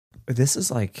This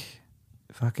is like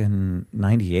fucking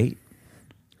 98.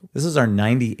 This is our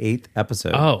 98th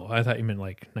episode. Oh, I thought you meant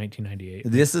like 1998.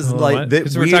 This is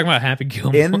because we're talking about Happy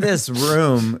Gilmore. In this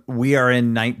room, we are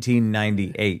in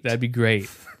 1998. That'd be great.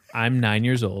 I'm 9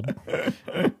 years old.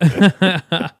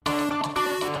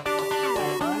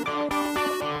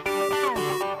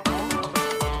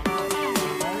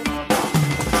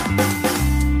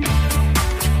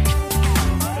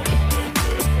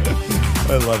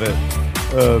 I love it.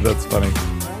 Oh, that's funny.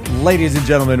 Ladies and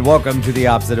gentlemen, welcome to The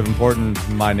Opposite of Important.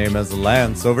 My name is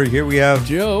Lance. Over here we have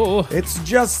Joe. It's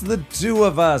just the two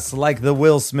of us, like the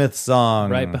Will Smith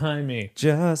song. Right behind me.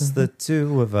 Just the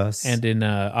two of us. And in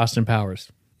Austin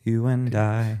Powers. You and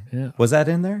I. Yeah. Was that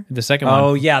in there? The second one.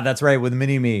 Oh, yeah, that's right, with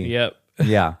Mini-Me. Yep.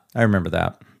 Yeah, I remember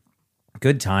that.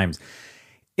 Good times.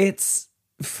 It's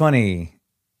funny,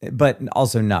 but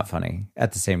also not funny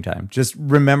at the same time. Just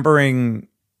remembering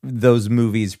those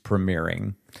movies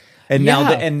premiering. And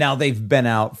now they've been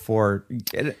out for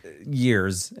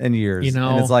years and years. You know,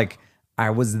 and it's like I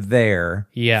was there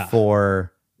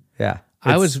for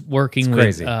I was working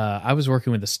crazy. with I was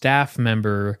working with a staff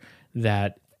member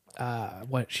that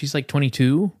she's like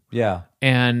 22. Yeah.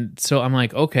 And so I'm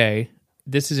like, okay,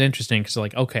 this is interesting because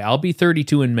like, okay, I'll be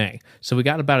 32 in May. So we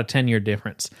got about a 10-year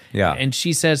difference. Yeah. And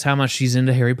she says how much she's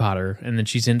into Harry Potter and then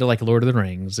she's into like Lord of the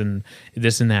Rings and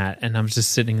this and that. And I'm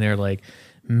just sitting there like,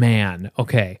 man,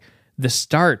 okay. The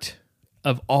start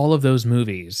of all of those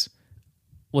movies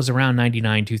was around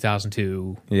 99,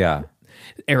 2002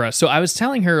 era. So I was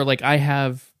telling her like I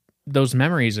have those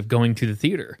memories of going to the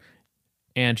theater.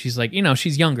 And she's like,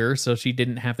 she's younger, so she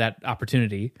didn't have that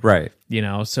opportunity. Right.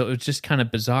 So it was just kind of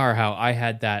bizarre how I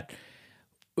had that.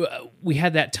 We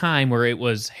had that time where it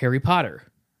was Harry Potter.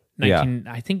 I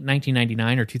think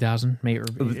 1999 or 2000, maybe.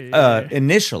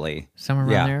 Initially. Somewhere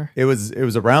around there. It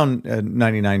was around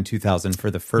 99, 2000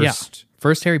 for the first. Yeah.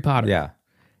 First Harry Potter. Yeah.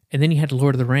 And then you had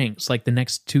Lord of the Rings, like the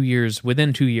next 2 years,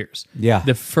 within 2 years. Yeah.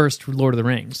 The first Lord of the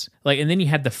Rings. And then you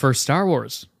had the first Star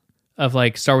Wars of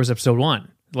like Star Wars Episode 1.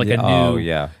 Like a new. Oh,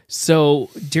 yeah. So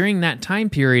during that time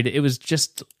period, it was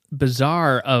just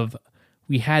bizarre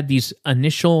we had these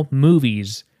initial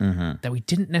movies that we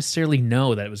didn't necessarily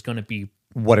know that it was going to be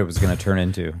what it was going to turn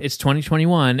into. It's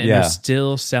 2021 and they're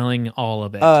still selling all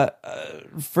of it.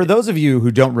 For those of you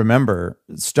who don't remember,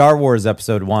 Star Wars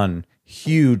Episode 1,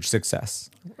 huge success.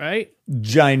 Right?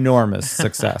 Ginormous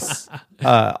success.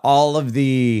 All of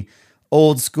the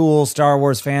old school Star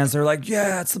Wars fans, they're like,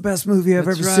 yeah, it's the best movie I've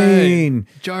ever seen.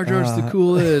 Jar Jar's the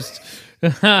coolest.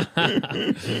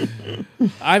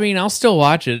 I mean, I'll still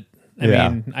watch it. I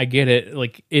mean, I get it.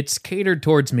 Like, it's catered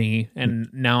towards me, and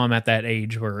now I'm at that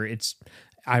age where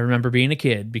I remember being a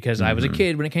kid because I was a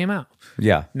kid when it came out.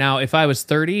 Yeah. Now, if I was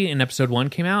 30 and Episode 1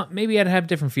 came out, maybe I'd have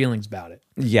different feelings about it.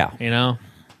 Yeah.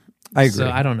 I agree. So,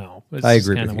 I don't know. It's I just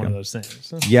agree kind of with one you. of those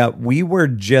things. Yeah, we were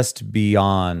just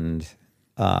beyond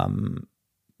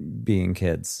being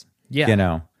kids.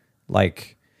 Yeah.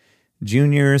 Like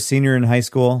junior, senior in high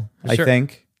school, I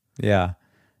think. Yeah.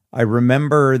 I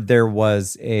remember there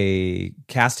was a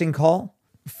casting call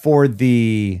for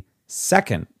the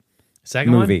second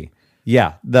movie. One?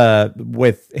 Yeah,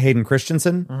 with Hayden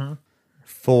Christensen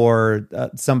for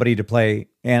somebody to play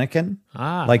Anakin.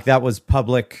 Like that was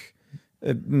public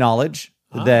knowledge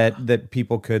that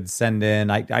people could send in.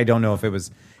 I don't know if it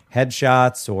was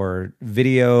headshots or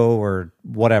video or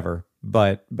whatever,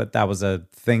 but that was a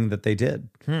thing that they did.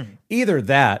 Either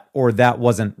that or that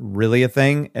wasn't really a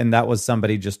thing, and that was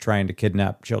somebody just trying to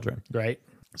kidnap children. Right.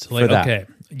 So okay,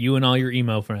 you and all your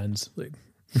emo friends. Like,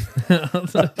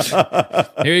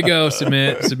 here you go,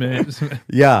 submit.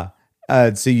 Yeah.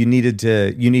 So you needed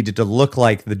to look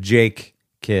like the Jake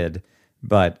kid,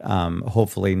 but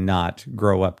hopefully not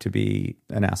grow up to be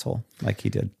an asshole like he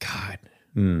did. God.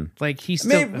 Like he's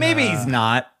still, maybe he's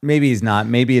not. Maybe he's not.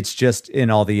 Maybe it's just in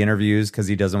all the interviews because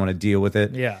he doesn't want to deal with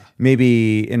it. Yeah.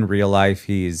 Maybe in real life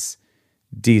he's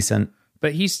decent.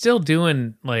 But he's still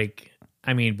doing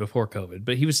before COVID,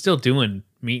 but he was still doing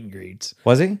meet and greets.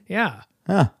 Was he? Yeah.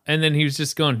 Huh. And then he was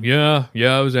just going, yeah,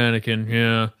 I was Anakin.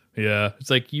 Yeah. It's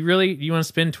like, you want to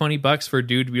spend $20 for a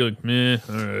dude to be like, meh,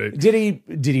 all right.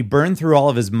 Did he burn through all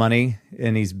of his money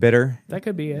and he's bitter? That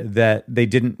could be it. That they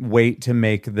didn't wait to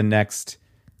make the next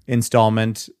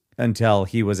installment until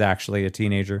he was actually a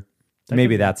teenager.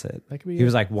 Maybe that's it. That could be he it.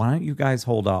 was like, why don't you guys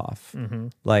hold off?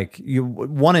 Like, you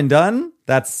one and done?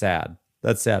 That's sad.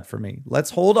 That's sad for me.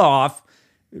 Let's hold off.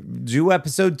 Do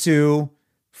Episode 2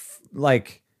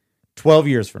 like 12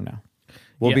 years from now.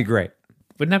 We'll be great.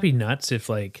 Wouldn't that be nuts if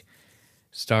like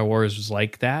Star Wars was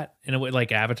like that in a way,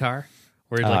 like Avatar,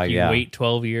 where like you yeah. wait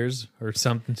 12 years or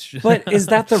something. But is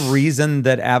that the reason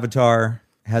that Avatar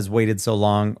has waited so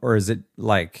long, or is it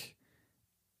like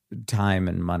time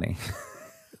and money?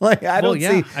 Like I don't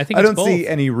see. I think I it's don't see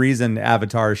both. any reason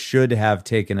Avatar should have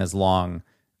taken as long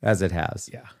as it has.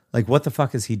 Yeah. Like what the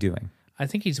fuck is he doing? I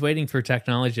think he's waiting for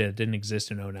technology that didn't exist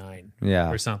in 09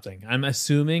 Yeah. or something. I'm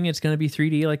assuming it's going to be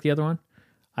 3D like the other one.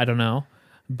 I don't know.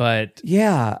 But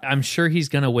Yeah. I'm sure he's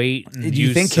going to wait. And Do you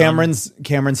use think some-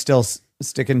 Cameron's still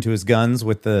sticking to his guns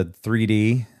with the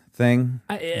 3D thing?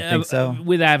 I think so.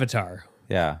 With Avatar.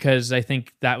 Yeah. Because I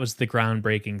think that was the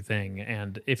groundbreaking thing.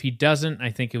 And if he doesn't,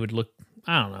 I think it would look,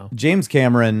 I don't know. James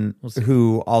Cameron,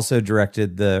 who also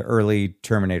directed the early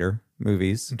Terminator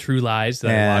movies, True Lies that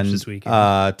I and watched this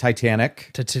weekend.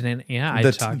 Titanic, Yeah, I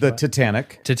talked the about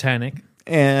Titanic, Titanic.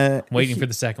 Waiting for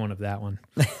the second one of that one.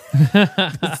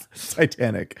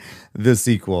 Titanic, the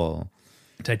sequel.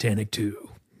 Titanic 2.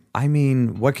 I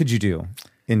mean, what could you do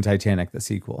in Titanic, the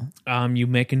sequel? You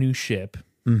make a new ship.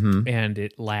 Mm-hmm. And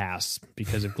it lasts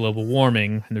because of global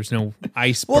warming, and there's no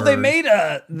iceberg. Well, they made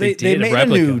a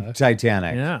new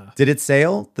Titanic. Yeah. Did it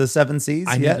sail the 7 seas?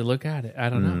 I need to look at it.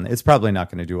 I don't know. It's probably not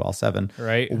going to do all 7.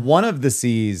 Right. One of the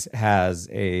seas has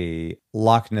a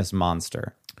Loch Ness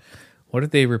monster. What if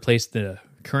they replaced the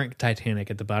current Titanic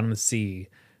at the bottom of the sea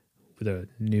with a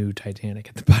new Titanic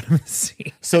at the bottom of the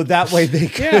sea? So that way they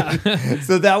could.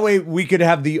 So that way we could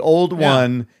have the old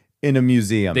one in a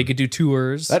museum. They could do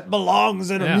tours. That belongs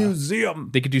in a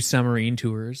museum. They could do submarine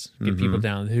tours. Get people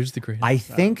down. Here's the great. I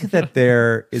think that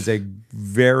there is a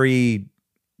very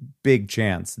big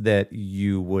chance that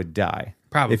you would die.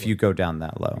 Probably. If you go down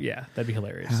that low. Yeah, that'd be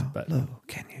hilarious. But low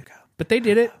can you go? But they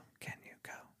did it. Can you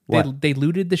go? What? They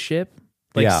looted the ship.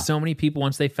 Like so many people,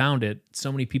 once they found it,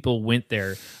 so many people went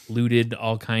there, looted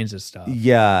all kinds of stuff.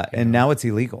 Yeah, and now it's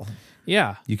illegal.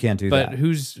 Yeah. You can't do but that.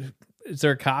 Is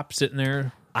there a cop sitting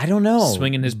there? I don't know.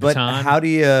 Swinging his but baton. How do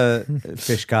you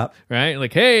fish cop? Right?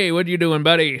 Like, hey, what are you doing,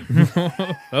 buddy?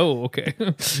 Oh, okay.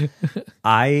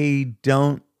 I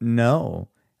don't know.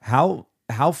 How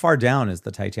far down is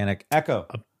the Titanic? Echo.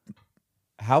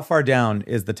 How far down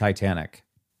is the Titanic?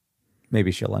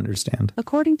 Maybe she'll understand.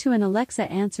 According to an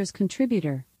Alexa Answers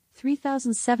contributor,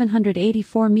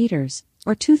 3,784 meters,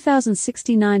 or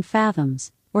 2,069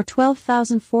 fathoms, or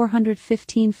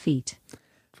 12,415 feet.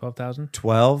 12,000?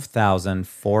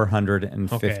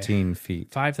 12,415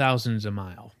 feet. 5,000 is a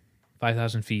mile.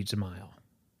 5,000 feet is a mile.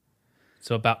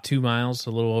 So about 2 miles,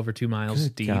 a little over 2 miles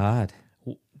deep. God.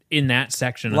 In that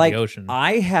section of Like, the ocean.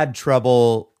 I had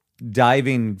trouble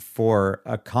diving for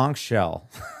a conch shell.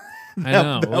 I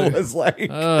know. That was like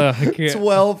I can't.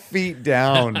 12 feet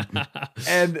down.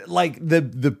 And like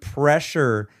the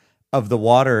pressure of the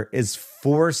water is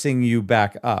forcing you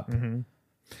back up. Mm-hmm.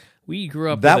 We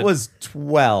grew up. That was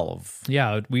 12.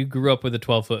 Yeah, we grew up with a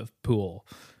 12-foot pool,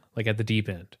 like at the deep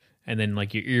end, and then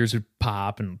like your ears would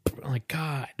pop, and like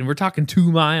God, and we're talking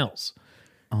 2 miles.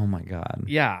 Oh my God.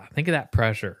 Yeah, think of that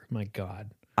pressure. My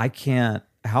God, I can't.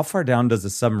 How far down does a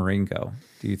submarine go,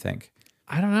 do you think?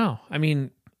 I don't know. I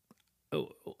mean,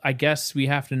 I guess we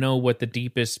have to know what the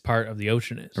deepest part of the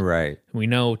ocean is. Right. We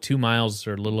know 2 miles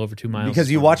or a little over 2 miles. Because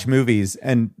you watch movies,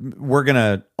 and we're going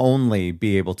to only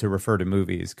be able to refer to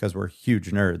movies because we're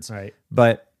huge nerds. Right.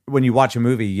 But when you watch a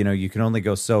movie, you know, you can only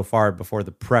go so far before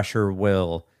the pressure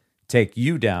will take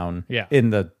you down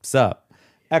in the sub.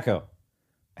 Echo,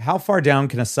 how far down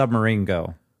can a submarine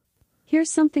go? Here's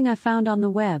something I found on the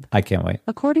web. I can't wait.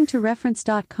 According to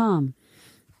reference.com,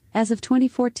 as of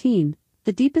 2014,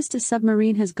 the deepest a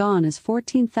submarine has gone is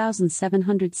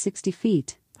 14,760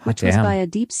 feet, which was by a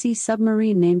deep-sea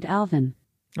submarine named Alvin.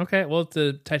 Okay, well,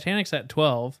 the Titanic's at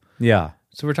 12. Yeah.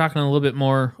 So we're talking a little bit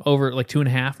more over like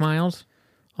 2.5 miles,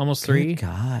 almost 3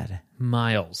 God.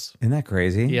 miles. Isn't that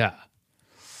crazy? Yeah.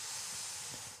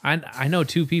 I know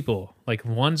 2 people. Like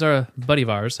one's a buddy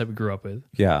of ours that we grew up with.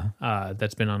 Yeah.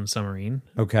 That's been on a submarine.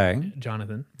 Okay.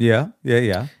 Jonathan. Yeah.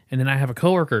 And then I have a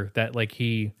coworker that like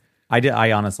he.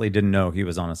 I honestly didn't know he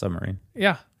was on a submarine.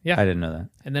 Yeah. I didn't know that.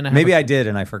 And then maybe I did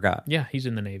and I forgot. Yeah, he's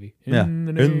in the Navy. In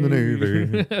the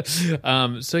Navy.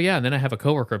 So yeah, and then I have a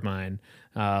coworker of mine,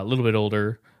 a little bit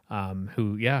older,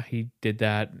 who he did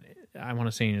that. I want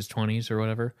to say in his 20s or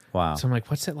whatever. Wow. So I'm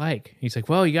like, what's it like? He's like,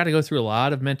 well, you got to go through a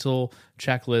lot of mental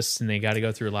checklists, and they got to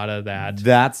go through a lot of that.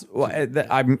 That's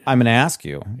I'm going to ask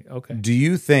you. Okay. Do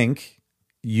you think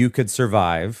you could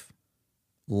survive?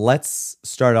 Let's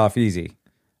start off easy.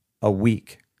 A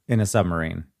week in a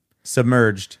submarine,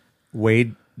 submerged,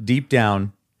 way deep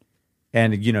down,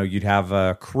 And, you'd have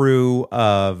a crew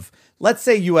of, let's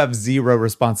say you have zero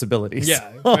responsibilities.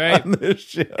 Yeah, right. On this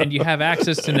ship. And you have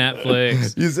access to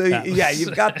Netflix.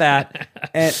 You've got that.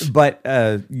 But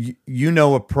you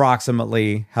know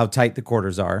approximately how tight the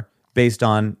quarters are based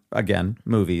on, again,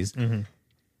 movies. Mm-hmm.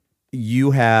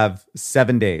 You have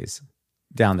 7 days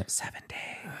down there. 7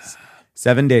 days.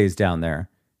 7 days down there.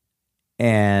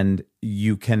 And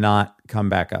you cannot come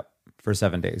back up for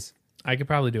 7 days. I could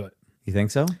probably do it. You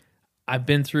think so? I've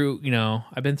been through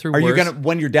Are worse. you gonna,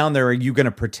 when you're down there, are you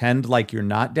gonna pretend like you're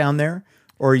not down there?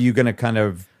 Or are you gonna kind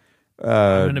of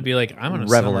I'm gonna be like, I'm on a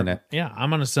revel in it? Yeah,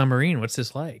 I'm on a submarine. What's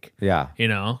this like? Yeah.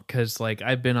 Because like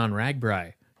I've been on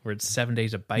Ragbri where it's 7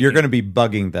 days of biking. You're gonna be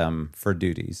bugging them for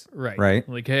duties. right. Right?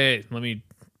 Like, hey, let me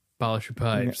polish your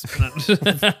pipes.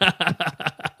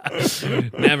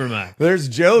 Never mind. There's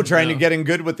Joe trying to get in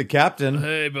good with the captain.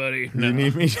 Hey, buddy. No. You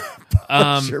need me to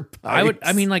polish your pipes.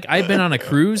 I've been on a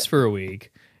cruise for a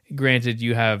week. Granted,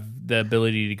 you have the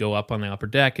ability to go up on the upper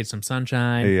deck, get some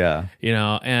sunshine. Yeah.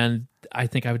 And I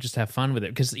think I would just have fun with it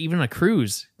because even a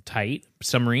cruise, tight,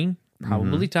 submarine,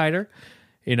 probably tighter.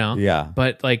 Yeah.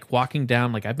 But like walking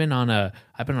down, like I've been on a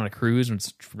cruise and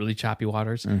it's really choppy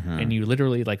waters, and you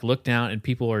literally like look down and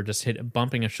people are just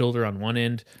bumping a shoulder on one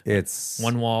end, It's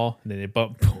one wall, and then they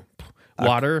bump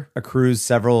water. a cruise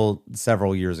several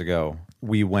years ago.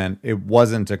 We went. It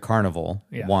wasn't a Carnival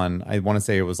one. I want to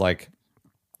say it was like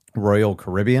Royal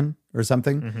Caribbean or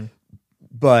something,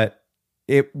 but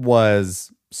it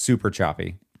was super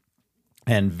choppy.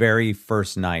 And very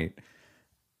first night,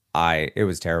 it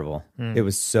was terrible. It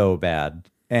was so bad.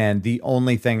 And the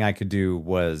only thing I could do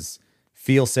was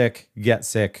feel sick, get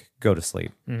sick, go to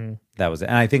sleep. That was it.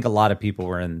 And I think a lot of people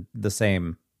were in the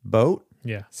same boat.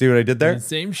 Yeah. See what I did there?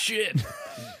 Same shit.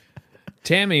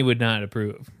 Tammy would not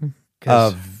approve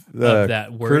Of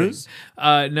that word. cruise?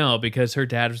 No, because her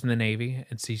dad was in the Navy,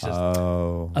 and she says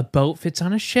a boat fits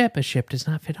on a ship. A ship does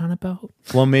not fit on a boat.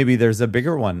 Well, maybe there's a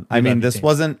bigger one. I mean, this Tammy.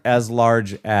 wasn't as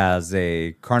large as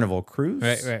a Carnival cruise.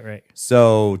 Right.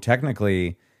 So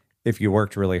technically, if you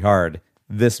worked really hard,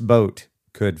 this boat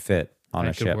could fit on a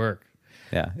That ship. could work.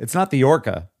 Yeah. It's not the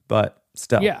Orca, but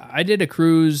still. Yeah, I did a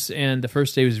cruise, and the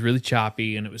first day was really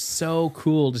choppy, and it was so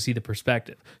cool to see the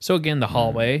perspective. So again, the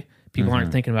hallway, people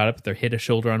aren't thinking about it, but they hit a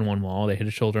shoulder on one wall, they hit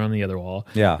a shoulder on the other wall.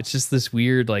 Yeah. It's just this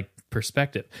weird like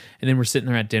perspective. And then we're sitting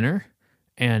there at dinner,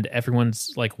 and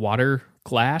everyone's like water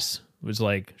glass was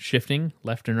like shifting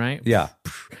left and right. Yeah.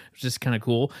 It was just kind of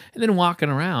cool. And then walking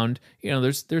around,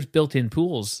 there's built-in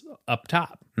pools up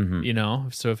top,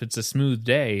 so if it's a smooth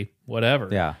day, whatever.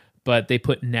 Yeah. But they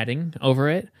put netting over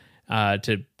it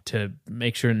to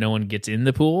make sure no one gets in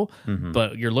the pool.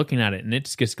 But you're looking at it and it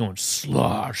just gets going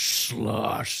slosh,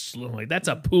 slosh. Like that's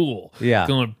a pool. Yeah.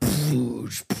 Going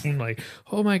like,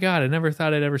 oh my God, I never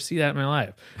thought I'd ever see that in my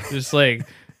life. Just like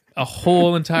a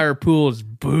whole entire pool is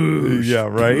boosh. Yeah,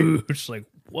 right? Boosh, like,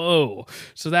 whoa.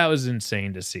 So that was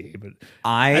insane to see. But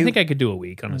I think I could do a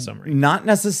week on a submarine. Not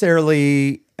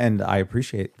necessarily, and I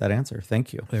appreciate that answer.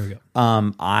 Thank you. There we go.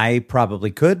 I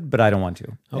probably could, but I don't want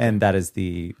to. Okay. And that is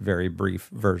the very brief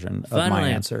version of my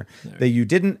answer that you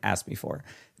didn't ask me for.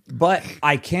 But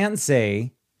I can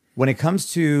say, when it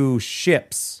comes to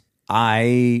ships,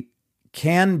 I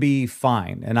can be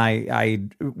fine. And I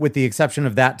with the exception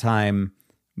of that time,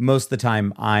 most of the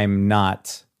time, I'm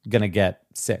not going to get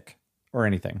sick or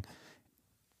anything.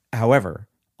 However,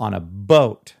 on a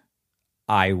boat,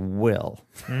 I will.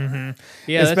 Yeah,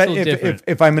 that's a little different.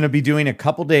 If I'm going to be doing a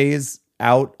couple days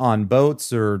out on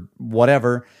boats or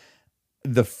whatever,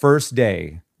 the first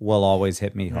day will always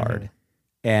hit me hard.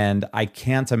 And I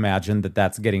can't imagine that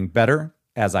that's getting better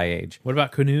as I age. What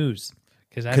about canoes?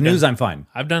 Canoes, I'm fine.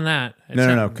 I've done that.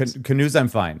 No. Canoes, I'm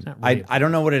fine. Really I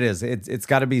don't know what it is. It's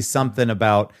got to be something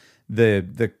about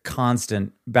the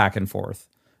constant back and forth,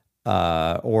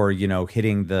 or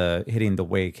hitting the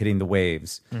wake, hitting the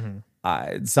waves.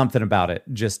 Something about it.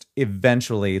 Just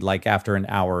eventually, like after an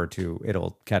hour or two,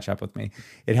 it'll catch up with me.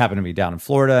 It happened to me down in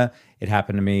Florida. It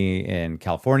happened to me in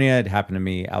California. It happened to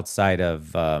me outside of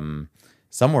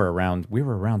somewhere around. We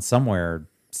were around somewhere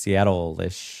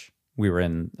Seattle-ish. We were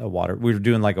in a water. We were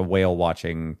doing like a whale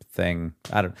watching thing.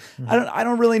 I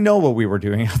don't really know what we were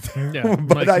doing out there,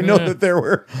 but I know that there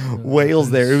were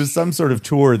whales there. It was some sort of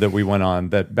tour that we went on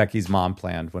that Becky's mom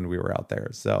planned when we were out there.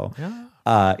 So,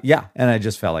 and I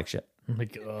just felt like shit.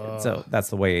 So that's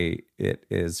the way it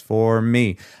is for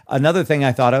me. Another thing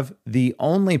I thought of: the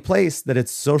only place that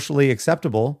it's socially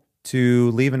acceptable to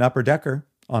leave an upper decker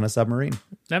on a submarine.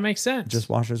 That makes sense. Just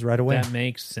washes right away. That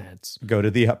makes sense. Go to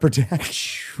the upper deck.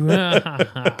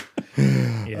 Yeah.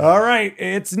 All right,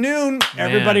 it's noon.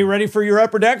 Everybody ready for your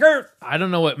upper decker? I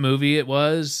don't know what movie it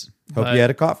was. Hope you had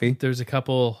a coffee. There's a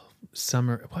couple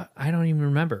what? I don't even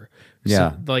remember.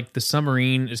 Yeah. So, like the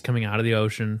submarine is coming out of the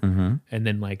ocean, and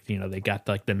then like they got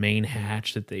like the main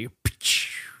hatch that they.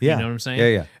 Yeah. You know what I'm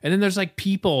saying? Yeah. And then there's like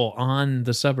people on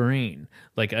the submarine,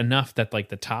 like enough that like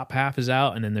the top half is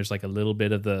out, and then there's like a little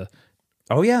bit of the.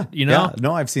 Oh yeah, You know? Yeah.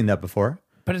 No, I've seen that before.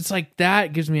 But it's like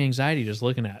that gives me anxiety just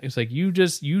looking at it. It's like you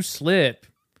slip.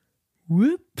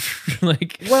 Whoop.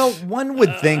 Like, well, one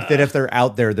would think that if they're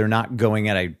out there, they're not going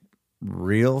at a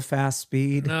real fast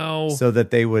speed. No. So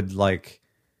that they would like,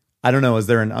 I don't know. Is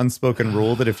there an unspoken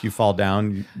rule that if you fall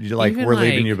down, you're like, Even we're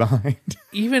leaving like- you behind?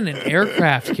 even an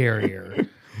aircraft carrier,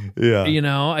 Yeah.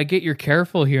 I get you're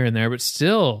careful here and there, but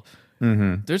still,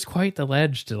 there's quite the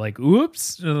ledge to like,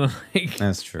 oops. Like,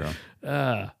 That's true.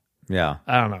 Yeah.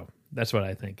 I don't know. That's what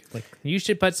I think. Like, you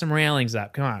should put some railings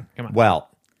up. Come on. Well,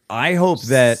 I hope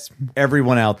that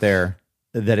everyone out there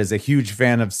that is a huge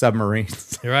fan of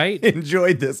submarines Right?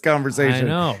 enjoyed this conversation. I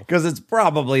know. Because it's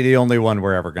probably the only one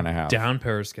we're ever going to have. Down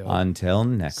Periscope. Until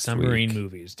next Submarine week.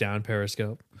 movies. Down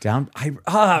Periscope.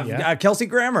 Yeah. Kelsey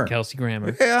Grammer. Kelsey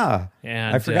Grammer. Yeah.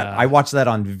 And I forgot. I watched that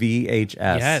on VHS.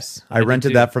 Yes, I I did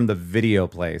rented too. that from the video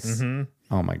place.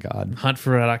 Oh my God. Hunt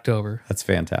for Red October. That's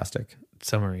fantastic.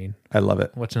 Submarine. I love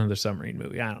it. What's another submarine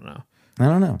movie? I don't know. I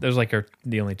don't know. There's like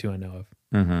the only two I know of.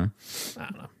 I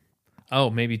don't know. Oh,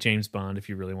 maybe James Bond if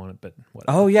you really want it, but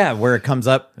whatever. Oh, yeah. Where it comes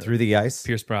up through the ice.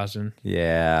 Pierce Brosnan.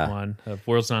 Yeah. One of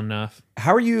World's Not Enough.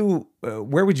 How are you?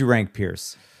 Where would you rank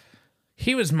Pierce?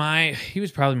 He was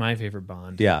probably my favorite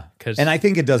Bond. Yeah. 'Cause- And I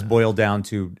think it does boil down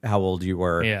to how old you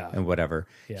were Yeah. and whatever.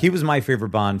 Yeah. He was my favorite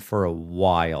Bond for a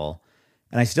while.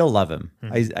 And I still love him.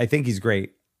 I think he's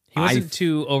great. He wasn't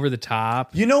too over the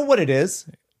top. You know what it is?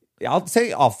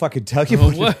 I'll fucking tell you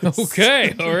what it is.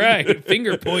 Okay, all right.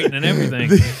 Finger pointing and everything.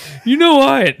 You know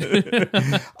what?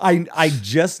 I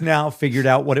just now figured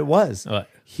out what it was. What?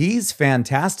 He's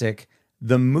fantastic.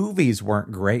 The movies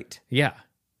weren't great. Yeah.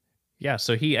 Yeah,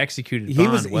 so he executed He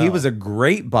Bond was well. he was a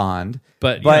great Bond,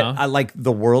 But, you but know. I like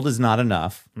The World Is Not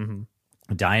Enough.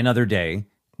 Die Another Day,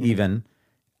 even.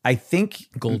 I think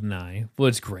GoldenEye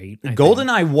was great. I think.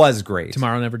 GoldenEye was great.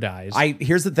 Tomorrow Never Dies.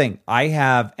 Here's the thing.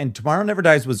 And Tomorrow Never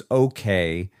Dies was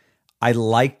okay. I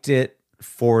liked it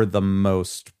for the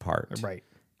most part. Right.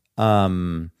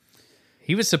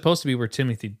 He was supposed to be where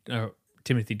Timothy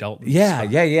Dalton.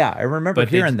 Yeah. I remember But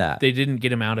hearing that. They didn't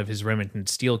get him out of his Remington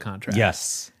Steel contract.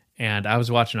 Yes. And I was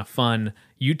watching a fun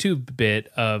YouTube bit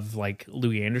of like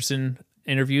Louis Anderson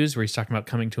interviews where he's talking about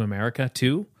coming to America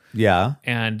too. Yeah.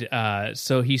 And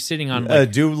so he's sitting on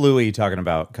like, Do Louis talking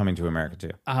about Coming to America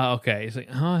too. okay. He's like,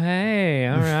 oh, hey,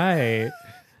 all right.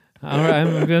 All right,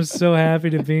 I'm just so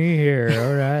happy to be here.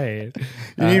 All right.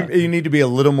 You need to be a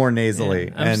little more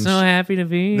nasally. I'm so happy to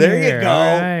be There you here. go.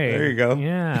 All right. There you go.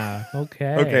 Yeah.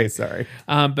 Okay. Okay, sorry.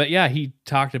 But yeah, he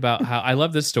talked about how I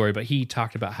love this story, but he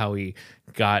talked about how he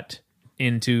got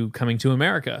into Coming to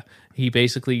America. He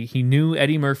knew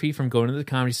Eddie Murphy from going to the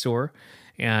Comedy Store,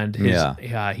 and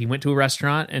he went to a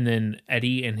restaurant, and then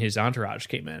Eddie and his entourage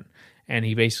came in, and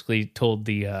he basically told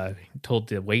the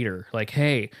waiter like,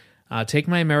 "Hey, take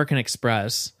my American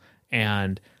Express,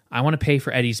 and I want to pay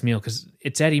for Eddie's meal because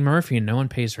it's Eddie Murphy and no one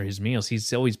pays for his meals.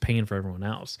 He's always paying for everyone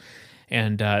else."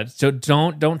 And so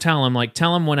don't tell him, like,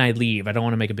 tell him when I leave. I don't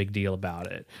want to make a big deal about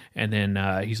it. And then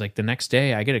he's like, the next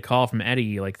day I get a call from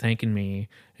Eddie, like, thanking me.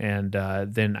 And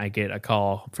then I get a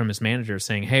call from his manager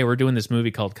saying, hey, we're doing this movie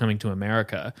called Coming to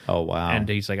America. Oh, wow. And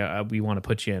he's like, we want to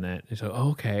put you in it. So,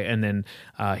 okay. And then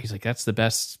he's like, that's the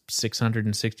best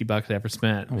 $660 I ever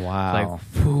spent. Wow. Like,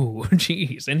 whew,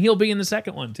 jeez. And he'll be in the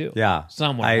second one, too. Yeah.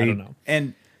 Somewhere. I don't know.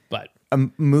 And But a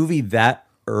movie that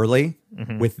early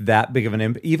with that big of an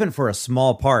impact, even for a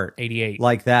small part, 88.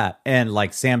 like that, and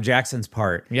like Sam Jackson's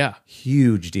part, yeah.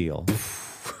 huge deal.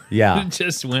 Yeah. It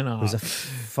just went off. It was a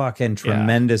fucking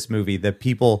tremendous movie that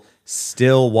people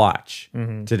still watch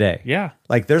today. Yeah.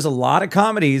 Like there's a lot of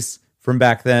comedies from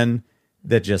back then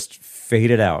that just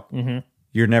faded out.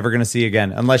 You're never going to see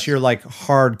again unless you're like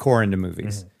hardcore into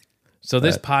movies. So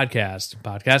this podcast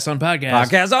on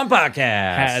podcast,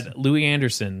 had Louis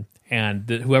Anderson, and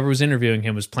whoever was interviewing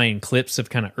him was playing clips of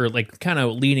kind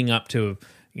of leading up to,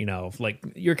 like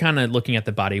you're kind of looking at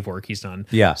the body of work he's done.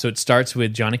 Yeah. So it starts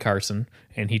with Johnny Carson,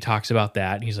 and he talks about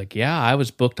that. And he's like, yeah, I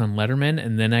was booked on Letterman,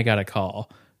 and then I got a call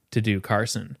to do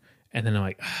Carson. And then I'm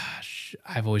like,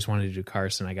 I've always wanted to do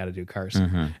Carson. I got to do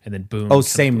Carson. And then boom. Oh,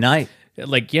 same night.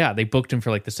 Like, yeah, they booked him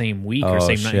for like the same week or Oh,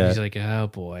 same night. shit. He's like, oh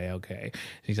boy, okay.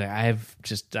 He's like,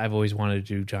 I've always wanted to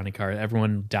do Johnny Carson.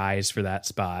 Everyone dies for that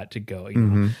spot to go, you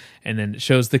know. And then it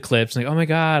shows the clips, like, oh my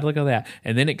God, look at that.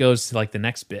 And then it goes to like the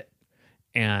next bit.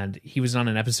 And he was on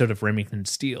an episode of Remington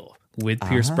Steele with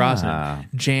Pierce Brosnan,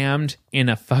 jammed in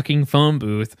a fucking phone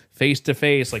booth, face to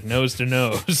face, like nose to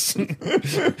nose.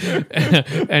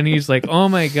 And he's like, "Oh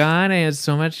my God, I had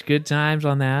so much good times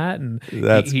on that." And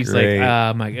he's great.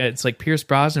 like, "My God, it's like Pierce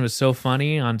Brosnan was so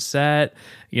funny on set."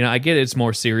 You know, I get it's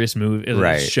more serious movie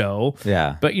Right. show,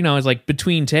 Yeah. But you know, it's like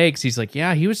between takes, he's like,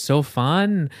 "Yeah, he was so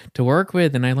fun to work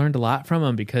with, and I learned a lot from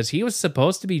him because he was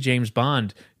supposed to be James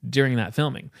Bond during that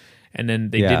filming." And then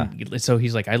they didn't. So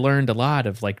he's like, I learned a lot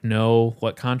of like, know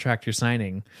what contract you're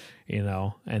signing, you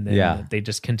know. And then they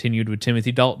just continued with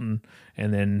Timothy Dalton,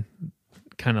 and then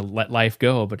kind of let life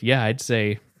go. But yeah, I'd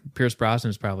say Pierce Brosnan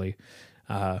is probably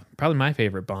my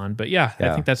favorite Bond. But yeah,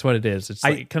 I think that's what it is. It's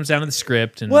like, it comes down to the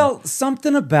script. And Well,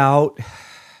 something about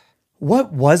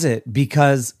what was it?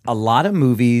 Because a lot of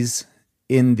movies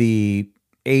in the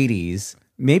 80s,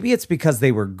 maybe it's because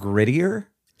they were grittier.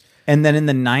 And then in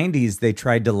the 90s, they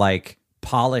tried to like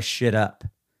polish shit up.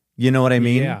 You know what I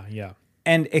mean? Yeah.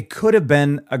 And it could have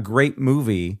been a great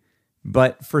movie,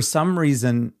 but for some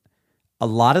reason, a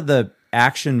lot of the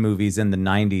action movies in the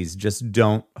 90s just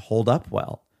don't hold up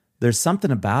well. There's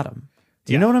something about them.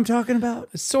 Do you know what I'm talking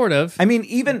about? Sort of. I mean,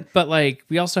 even... But like,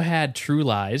 we also had True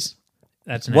Lies.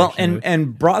 That's an Well, action movie.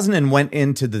 and Brosnan went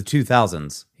into the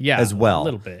 2000s as well. A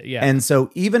little bit, yeah. And so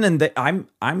even in the...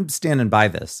 I'm standing by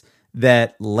this.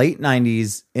 That late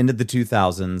 90s into the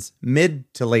 2000s, mid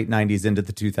to late 90s into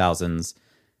the 2000s,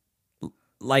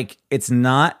 like it's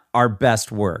not our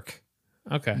best work.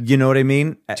 Okay. You know what I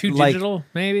mean? Too like, digital,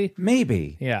 maybe?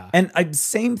 Maybe. Yeah. And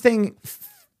same thing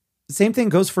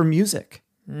goes for music.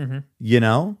 You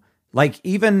know? Like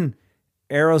even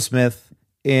Aerosmith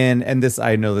and this,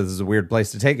 I know this is a weird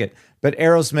place to take it, but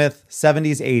Aerosmith,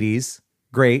 70s, 80s,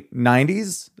 great.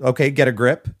 90s, okay, Get a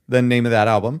Grip, the name of that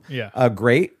album. Yeah.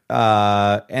 Great.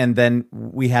 And then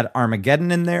we had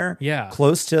Armageddon in there. Yeah.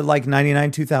 Close to like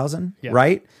 99, 2000,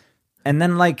 right? And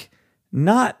then like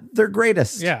not their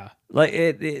greatest. Yeah. Like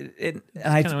and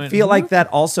I kinda went, feel like that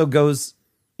also goes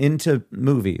into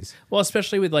movies. Well,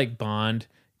 especially with like Bond,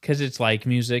 because it's like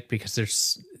music, because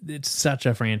it's such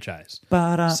a franchise.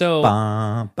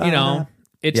 So, you know,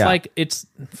 it's like, it's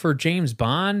for James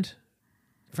Bond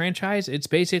franchise, it's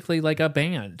basically like a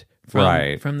band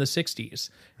from the 60s.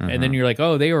 And then you're like,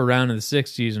 oh, they were around in the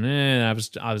 60s, and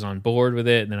I was on board with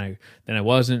it, and then I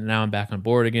wasn't, and now I'm back on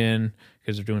board again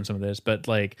because they're doing some of this. But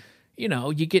like, you know,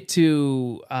 you get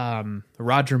to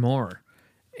Roger Moore.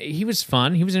 He was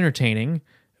fun, he was entertaining,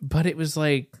 but it was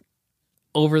like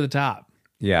over the top.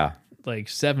 Yeah. Like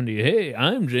 70, hey,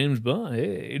 I'm James Bond.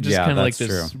 Hey, just kind of like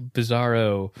this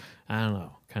bizarro, I don't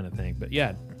know, kind of thing. But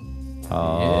yeah.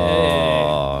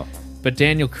 Oh. Yeah. But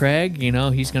Daniel Craig, you know,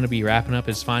 he's going to be wrapping up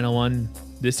his final one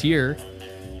this year.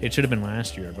 It should have been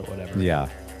last year, but whatever. Yeah.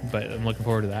 But I'm looking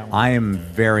forward to that one. I am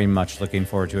very much looking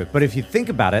forward to it. But if you think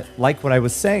about it, like what I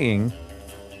was saying,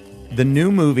 the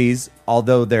new movies,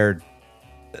 although the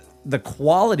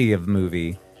quality of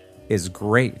movie is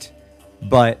great,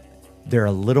 but they're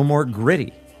a little more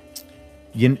gritty.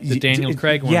 The Daniel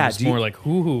Craig one is more like,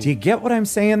 ooh. Do you get what I'm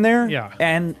saying there? Yeah.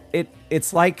 And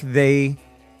it's like they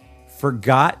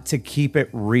forgot to keep it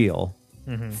real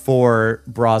for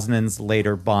Brosnan's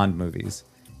later Bond movies.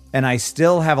 And I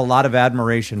still have a lot of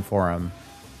admiration for him.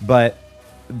 But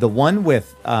the one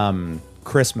with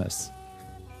Christmas.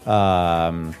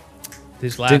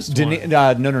 His last one.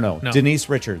 No. Denise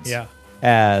Richards. Yeah.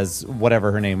 As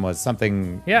whatever her name was.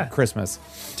 Something Christmas.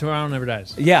 Tomorrow Never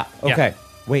Dies. Yeah. Okay. Yeah.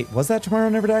 Wait, was that Tomorrow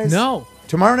Never Dies? No.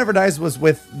 Tomorrow Never Dies was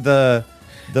with the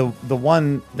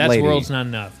one That's lady. World's Not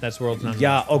Enough. That's World's Not Enough.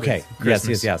 Yeah, okay. With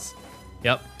Christmas. Yes.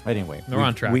 Yep. Anyway. We're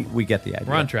on track. We get the idea.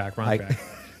 We're on track.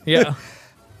 Yeah.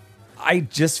 I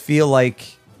just feel like,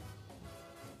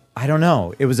 I don't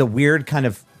know. It was a weird kind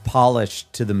of polish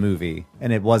to the movie,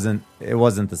 and it wasn't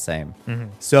the same.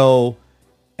 So,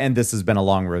 and this has been a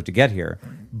long road to get here,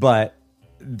 but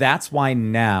that's why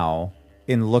now,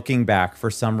 in looking back, for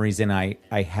some reason, I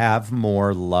have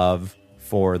more love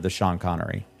for the Sean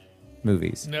Connery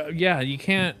movies. No, yeah, you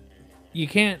can't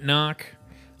knock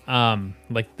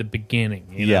like the beginning,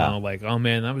 you know, like, oh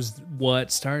man, that was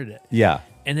what started it. Yeah.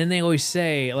 And then they always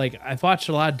say, like, I've watched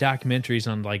a lot of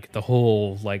documentaries on like the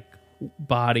whole like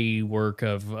body work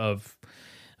of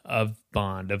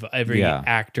Bond, of every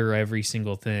actor, every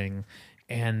single thing.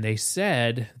 And they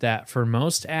said that for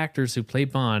most actors who play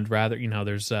Bond, rather, you know,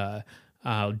 there's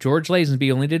George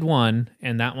Lazenby only did one,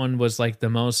 and that one was like the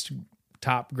most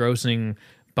top grossing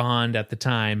Bond at the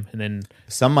time. And then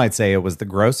some might say it was the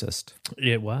grossest.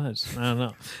 It was. I don't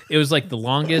know. It was like the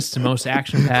longest, most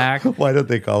action packed. Why don't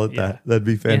they call it that? That'd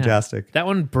be fantastic. Yeah. That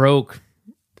one broke,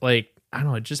 like, I don't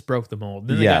know, it just broke the mold.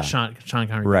 Then they got Sean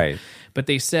Connery. Right. But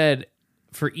they said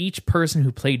for each person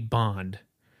who played Bond,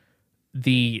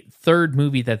 the third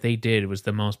movie that they did was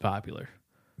the most popular.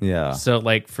 Yeah. So,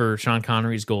 like, for Sean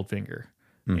Connery's Goldfinger,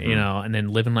 you know, and then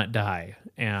Live and Let Die.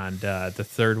 And the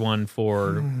third one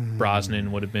for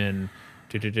Brosnan would have been...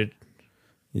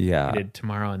 Yeah. He did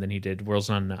Tomorrow, and then he did World's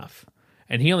Not Enough.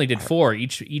 And he only did 4.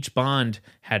 Each Bond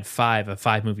had 5, a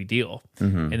 5-movie deal.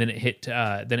 And then it hit...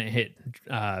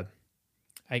 and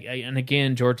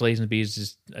again, George Lazenby is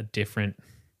just a different...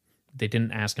 They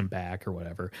didn't ask him back or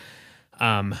whatever.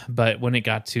 But when it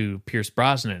got to Pierce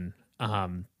Brosnan,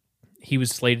 he was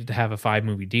slated to have a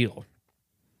 5-movie deal.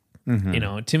 You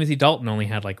know, Timothy Dalton only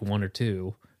had like 1 or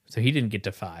 2, so he didn't get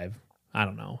to 5. I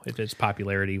don't know if his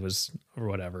popularity was or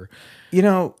whatever. You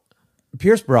know,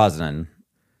 Pierce Brosnan,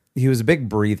 he was a big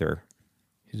breather.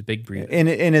 He's a big breather.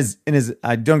 In his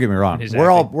don't get me wrong,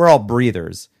 we're all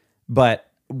breathers, but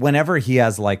whenever he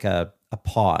has like a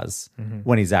pause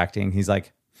when he's acting, he's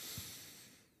like,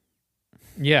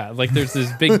 yeah, like there's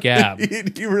this big gap.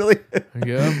 he really,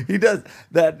 yeah, he does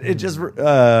that. It just,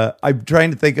 I'm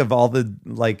trying to think of all the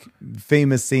like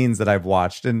famous scenes that I've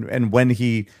watched, and when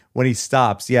he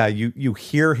stops, yeah, you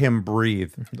hear him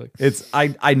breathe. It's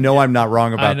I know I'm not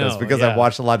wrong about this because I've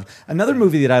watched a lot. Another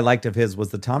movie that I liked of his was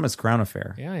the Thomas Crown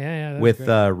Affair. Yeah, with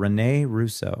Rene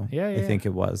Russo. I think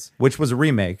it was, which was a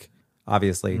remake,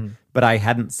 obviously, but I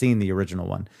hadn't seen the original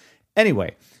one.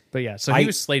 Anyway. But yeah, so he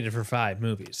was slated for 5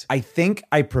 movies. I think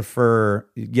I prefer.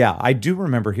 Yeah, I do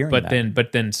remember hearing that.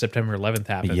 But then September 11th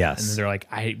happened. Yes, and then they're like,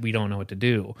 we don't know what to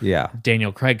do. Yeah,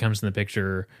 Daniel Craig comes in the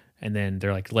picture, and then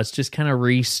they're like, let's just kind of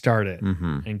restart it.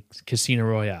 And Casino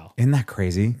Royale. Isn't that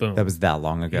crazy? Boom. That was that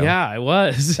long ago. Yeah, it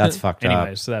was. That's fucked up.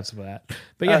 Anyway, so that's that.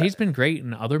 But yeah, he's been great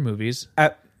in other movies.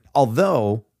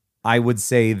 Although I would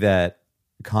say that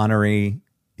Connery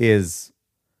is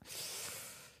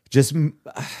just.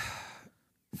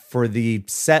 For the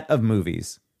set of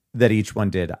movies that each one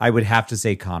did, I would have to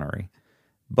say Connery.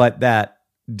 But that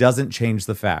doesn't change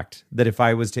the fact that if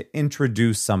I was to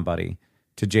introduce somebody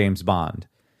to James Bond,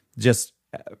 just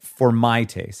for my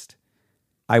taste,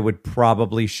 I would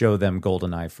probably show them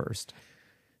GoldenEye first.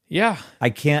 Yeah.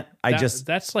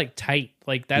 That's like tight.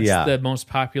 Like that's the most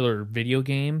popular video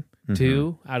game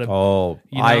too. Out of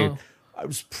I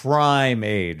was prime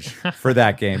age for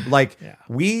that game. Like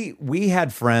we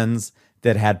had friends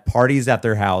that had parties at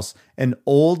their house, an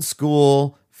old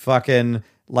school fucking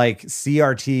like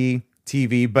CRT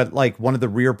TV, but like one of the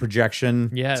rear projection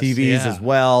TVs as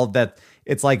well, that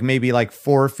it's like maybe like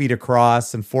 4 feet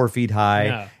across and 4 feet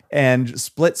high and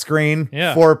split screen,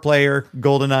 4-player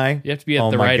GoldenEye. You have to be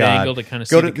at the right angle to kind of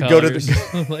see the colors.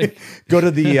 Go to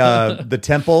the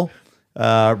temple,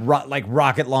 like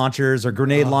rocket launchers or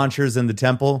grenade launchers in the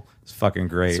temple. It's fucking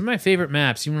great. Some of my favorite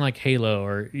maps, even like Halo,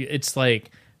 or it's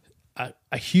like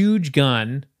a huge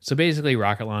gun, so basically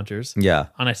rocket launchers,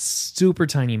 on a super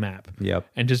tiny map,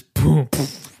 and just boom,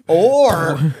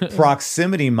 or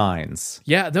proximity mines.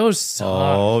 Yeah, those.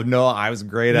 Oh no, I was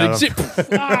great at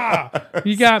them.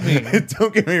 You got me.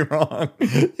 Don't get me wrong,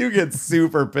 you get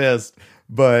super pissed,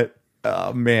 but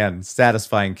man,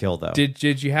 satisfying kill though.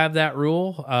 Did you have that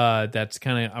rule that's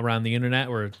kind of around the internet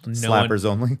where slappers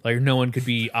only, like no one could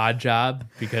be Odd Job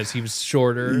because he was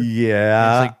shorter?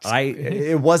 Yeah,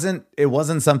 it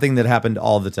wasn't something that happened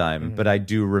all the time, but I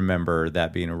do remember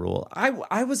that being a rule.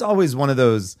 I was always one of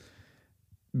those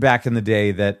back in the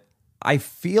day that I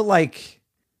feel like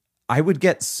I would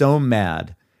get so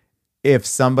mad if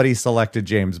somebody selected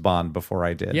James Bond before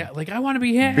I did. Yeah, like I want to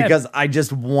be him. Because I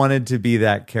just wanted to be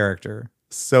that character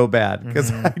so bad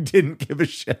because I didn't give a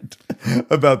shit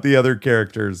about the other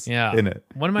characters in it.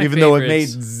 One of my Even though it made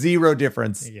zero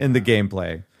difference in the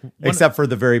gameplay, except for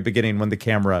the very beginning when the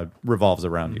camera revolves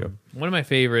around you. One of my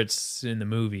favorites in the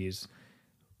movies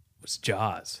was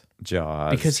Jaws.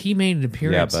 Because he made an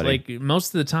appearance. Like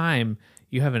most of the time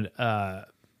you have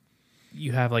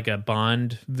like a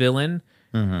Bond villain,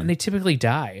 and they typically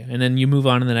die, and then you move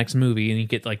on to the next movie and you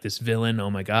get like this villain, oh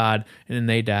my god, and then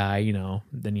they die, you know,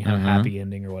 then you have a happy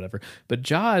ending or whatever. But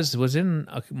Jaws was in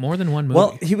more than one movie.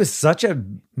 Well, he was such a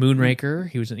Moonraker.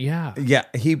 He was in,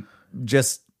 he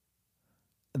just,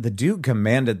 the dude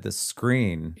commanded the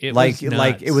screen. It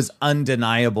was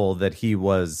undeniable that he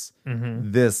was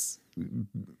this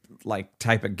like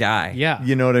type of guy. Yeah.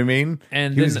 You know what I mean?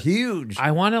 And he was huge.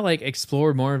 I want to like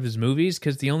explore more of his movies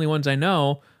because the only ones I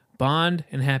know, Bond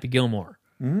and Happy Gilmore.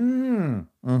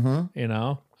 Mm-hmm. You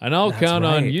know, and I'll count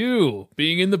on you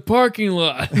being in the parking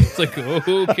lot. It's like,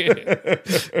 okay.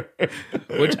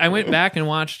 Which I went back and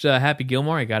watched Happy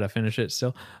Gilmore. I got to finish it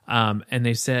still. And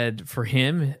they said for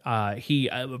him,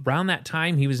 he around that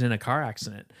time he was in a car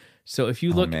accident. So if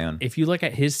you look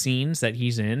at his scenes that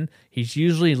he's in, he's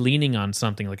usually leaning on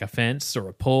something like a fence or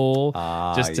a pole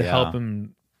just to help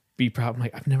him be proud. I'm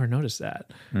like, I've never noticed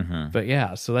that. Mm-hmm. But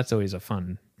yeah, so that's always a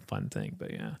fun thing.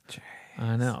 But yeah. Jeez.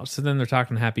 I know. So then they're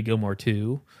talking Happy Gilmore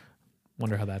 2.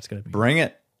 Wonder how that's going to be. Bring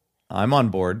it. I'm on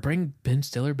board. Bring Ben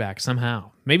Stiller back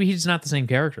somehow. Maybe he's not the same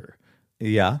character.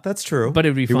 Yeah, that's true. But it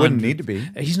would be fun. He wouldn't need to be.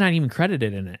 He's not even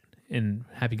credited in it in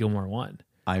Happy Gilmore 1.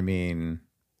 I mean,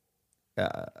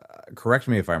 correct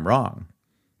me if I'm wrong,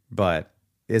 but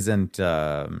isn't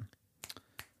Bob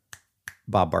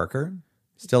Barker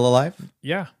still alive?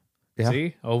 Yeah.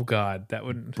 See? Oh, God. That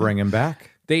wouldn't... Bring him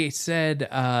back. They said...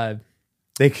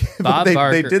 They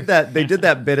did that. They did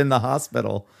that bit in the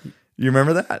hospital. You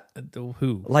remember that?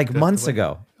 Who? Like months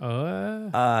ago.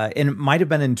 And it might have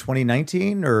been in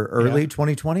 2019 or early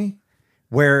 2020,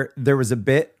 where there was a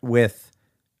bit with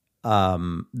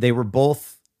they were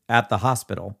both at the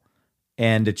hospital,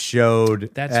 and it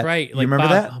showed. That's right. You remember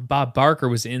that? Bob Barker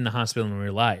was in the hospital in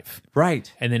real life,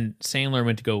 right? And then Sandler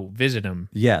went to go visit him,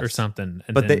 or something.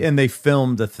 And they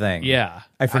filmed the thing. Yeah,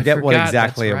 I forget what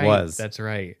exactly it was. That's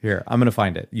right. Here, I'm gonna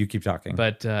find it. You keep talking.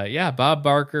 But Bob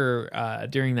Barker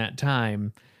during that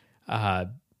time,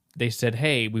 they said,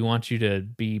 "Hey, we want you to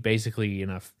be basically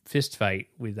in a fist fight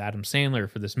with Adam Sandler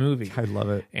for this movie." I love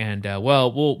it. And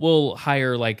we'll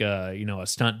hire like a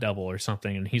stunt double or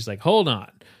something. And he's like, "Hold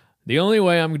on. The only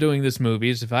way I'm doing this movie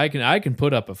is if I can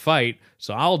put up a fight,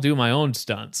 so I'll do my own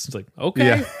stunts." It's like,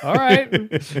 okay, all right.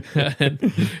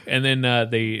 and then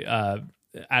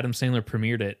Adam Sandler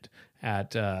premiered it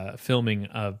at filming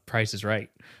of Price is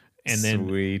Right. And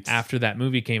then after that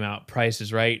movie came out, Price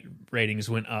is Right ratings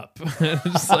went up.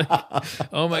 It's like,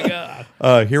 oh my God.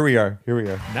 Here we are.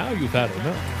 Now you've had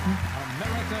enough.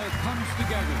 America comes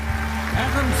together.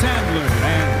 Adam Sandler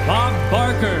and Bob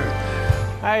Barker.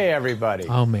 Hi, everybody.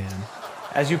 Oh, man.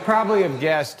 As you probably have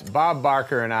guessed, Bob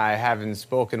Barker and I haven't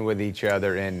spoken with each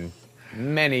other in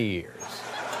many years.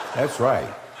 That's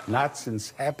right. Not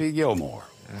since Happy Gilmore.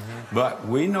 Mm-hmm. But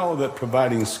we know that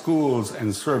providing schools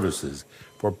and services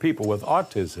for people with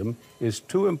autism is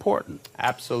too important.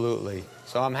 Absolutely.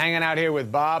 So I'm hanging out here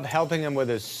with Bob, helping him with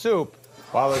his soup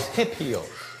while his hip heals.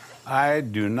 I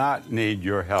do not need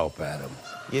your help, Adam.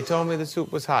 You told me the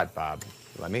soup was hot, Bob.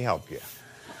 Let me help you.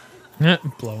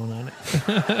 Blowing on it.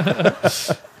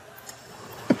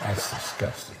 That's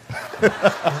disgusting.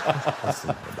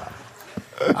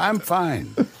 I'm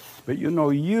fine. But you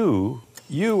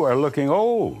are looking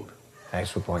old.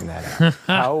 Thanks for pointing that out.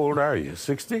 How old are you,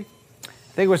 60? I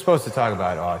think we're supposed to talk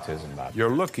about autism, Bob. You're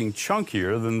looking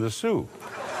chunkier than the soup.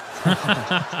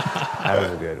 That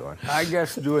was a good one. I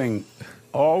guess doing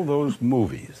all those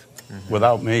movies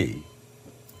without me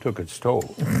took its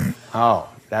toll. Oh,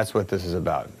 that's what this is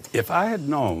about. If I had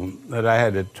known that I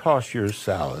had to toss your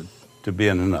salad to be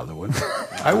in another one,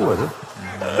 I would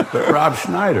have. But Rob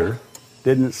Schneider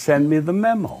didn't send me the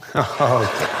memo.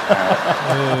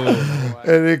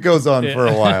 And it goes on for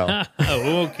a while.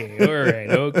 Okay, all right,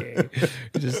 okay.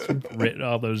 Just written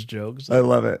all those jokes. I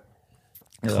love it.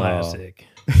 Classic.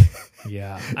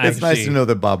 Yeah. It's nice to know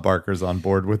that Bob Barker's on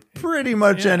board with pretty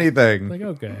much anything. Like,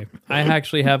 okay. I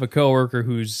actually have a coworker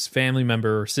whose family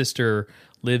member or sister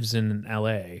lives in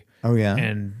LA. Oh, yeah?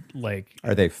 And, like...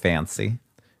 Are they fancy?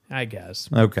 I guess.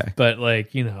 Okay. But,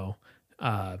 like,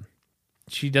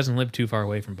 she doesn't live too far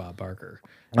away from Bob Barker.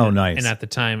 Oh, nice. And at the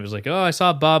time, it was like, oh, I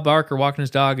saw Bob Barker walking his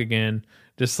dog again.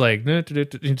 Just like,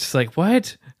 just like,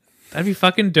 what? That'd be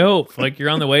fucking dope. Like, you're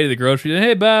on the way to the grocery.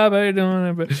 Hey, Bob, how you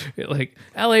doing? Like,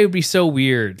 LA would be so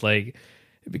weird. Like,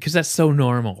 because that's so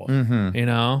normal, you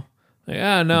know? Like,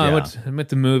 oh, no, Yeah. I'm at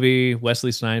the movie.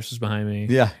 Wesley Snipes was behind me.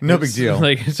 Yeah, no big deal.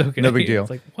 Like, it's okay. No big deal. It's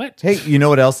like, what? Hey, you know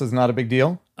what else is not a big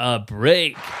deal? A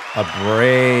break. A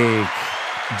break.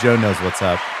 Joe knows what's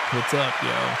up. What's up,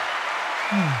 yo?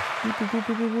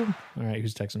 All right,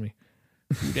 who's texting me?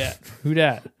 Who dat? Who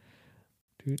dat?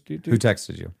 Who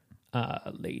texted you?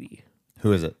 Lady.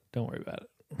 Who is it? Don't worry about it.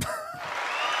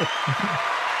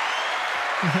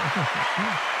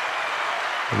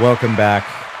 Welcome back.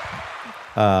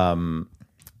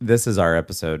 This is our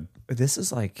episode. This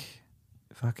is like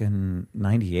fucking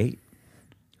 98.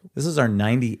 This is our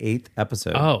 98th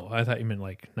episode. Oh, I thought you meant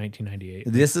like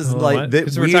 1998. This is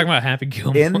because we're talking about Happy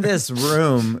Gilmore. In this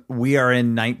room, we are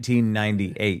in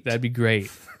 1998. That'd be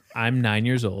great. I'm 9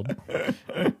 years old.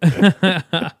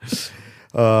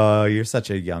 You're such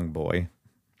a young boy.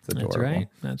 It's adorable.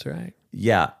 That's right.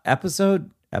 Yeah,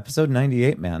 episode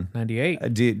 98, man.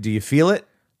 98. Do you feel it?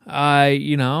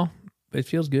 It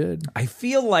feels good. I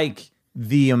feel like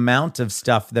the amount of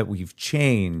stuff that we've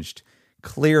changed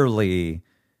clearly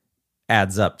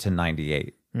adds up to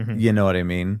 98. You know what I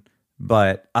mean?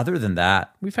 But other than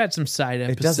that, we've had some side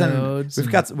it doesn't. episodes.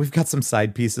 We've got some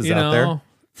side pieces out there.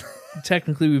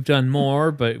 Technically, we've done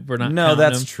more, but we're not. No,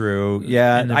 that's them true.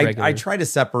 Yeah, the I regular. try to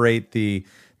separate the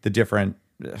different.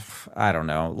 I don't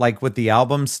know, like with the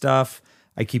album stuff,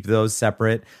 I keep those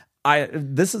separate.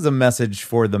 This is a message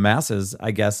for the masses, I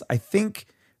guess. I think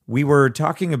we were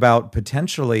talking about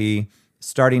potentially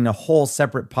starting a whole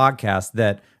separate podcast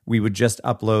that we would just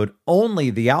upload only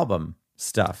the album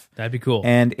stuff. That'd be cool.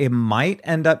 And it might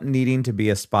end up needing to be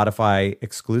a Spotify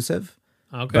exclusive.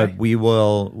 Okay. But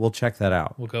we'll check that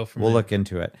out. We'll go from We'll there. look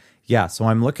into it. Yeah, so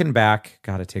I'm looking back.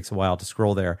 God, it takes a while to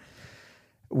scroll there.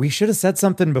 We should have said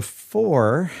something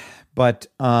before, but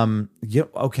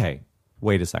okay.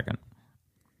 Wait a second.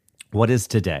 What is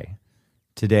today?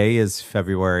 Today is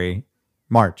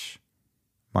March.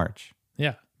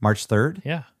 Yeah. March 3rd?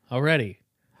 Yeah. Already.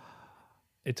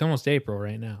 It's almost April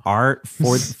right now.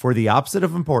 For the opposite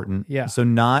of important. Yeah. So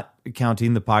not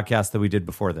counting the podcast that we did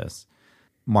before this.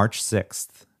 March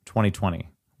 6th, 2020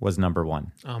 was number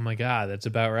 1. Oh my God, that's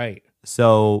about right.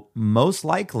 So most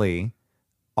likely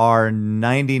our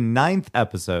 99th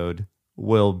episode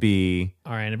will be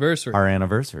Our anniversary. our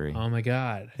Oh my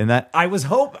God. And that I was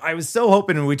so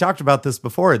hoping, and we talked about this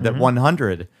before, that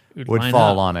 100 would line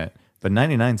fall up. on it. But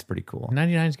 99 is pretty cool.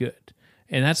 99 is good.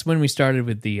 And that's when we started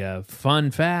with the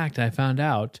fun fact I found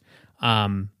out.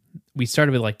 We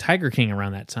started with like Tiger King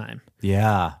around that time.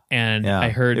 Yeah. And Yeah. I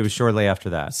heard it was shortly after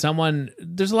that.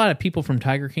 there's a lot of people from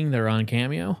Tiger King that are on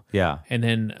Cameo. Yeah. And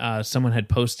then someone had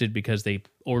posted because they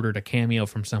ordered a cameo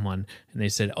from someone and they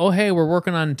said, oh, hey, we're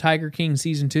working on Tiger King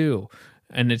season 2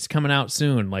 and it's coming out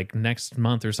soon, like next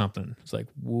month or something. It's like,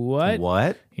 what?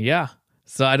 What? Yeah.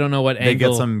 So I don't know what They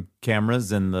angle. get some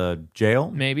cameras in the jail?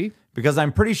 Maybe. Because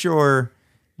I'm pretty sure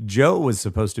Joe was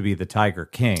supposed to be the Tiger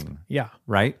King, Yeah.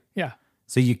 right? Yeah.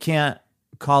 So you can't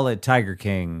call it Tiger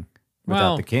King without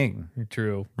Well, the king,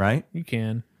 True. right? You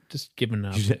can. Just giving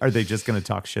up. Are they just going to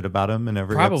talk shit about him in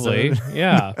every Probably. episode?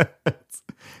 Yeah.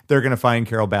 They're going to find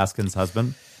Carol Baskin's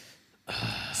husband.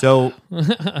 So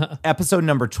episode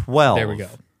number 12 There we go.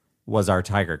 was our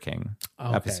Tiger King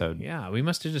Okay. episode. Yeah, we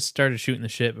must have just started shooting the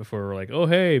shit before we're like, oh,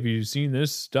 hey, have you seen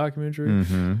this documentary?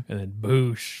 Mm-hmm. And then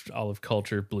boosh, all of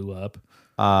culture blew up.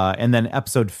 And then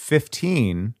episode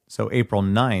 15, so April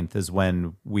 9th, is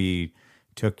when we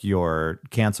took your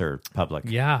cancer public.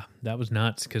 Yeah, that was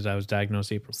nuts because I was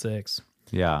diagnosed April 6th.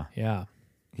 Yeah. Yeah.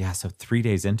 Yeah, so 3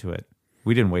 days into it.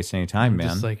 We didn't waste any time, man.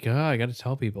 Just like, I got to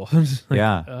tell people. I'm just like,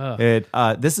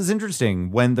 Yeah. This is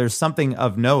interesting when there's something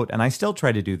of note, and I still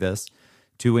try to do this,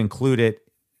 to include it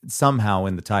somehow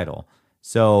in the title.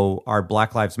 So our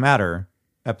Black Lives Matter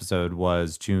episode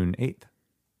was June 8th.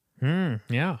 Yeah.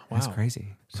 Wow. That's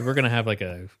crazy. So we're going to have like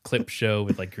a clip show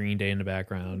with like Green Day in the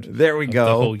background. There we of go.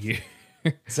 The whole year.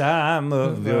 Time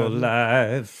of your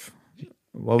life.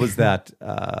 What was that?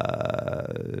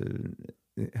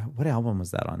 What album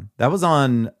was that on? That was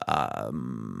on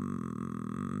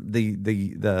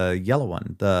the yellow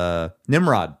one, the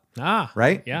Nimrod,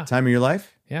 right? Yeah. Time of your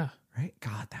life, Yeah. right?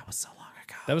 God, that was so long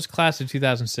ago. That was class of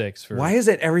 2006. Why is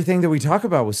it everything that we talk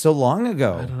about was so long I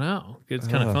ago? don't know. It's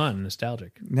kind of fun,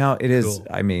 nostalgic. Now it is. Cool.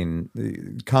 I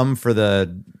mean, come for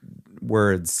the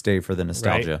words, stay for the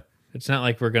nostalgia. Right? It's not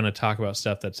like we're going to talk about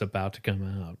stuff that's about to come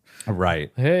out. Right.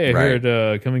 Hey, I Right.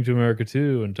 heard Coming to America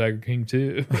 2 and Tiger King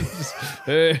 2.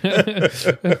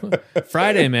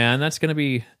 Friday, man. That's going to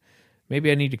be... Maybe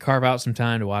I need to carve out some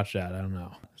time to watch that. I don't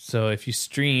know. So if you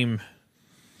stream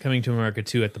Coming to America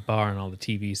 2 at the bar on all the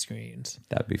TV screens,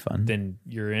 That'd be fun. then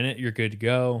you're in it. You're good to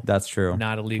go. That's true.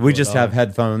 Not illegal We at just all. have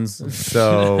headphones,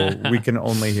 so we can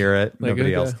only hear it. Like,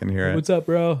 Nobody okay. else can hear it. What's up,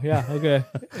 bro? Yeah, okay.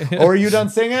 Oh, are you done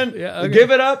singing? Yeah, okay. Give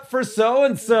it up for so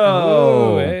and Oh,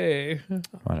 so. hey.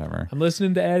 Whatever. I'm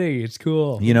listening to Eddie. It's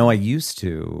cool. You know, I used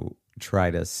to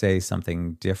try to say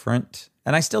something different,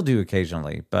 and I still do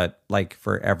occasionally, but like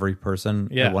for every person,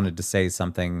 Yeah. I wanted to say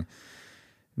something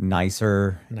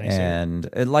nicer. And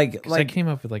like I came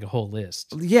up with like a whole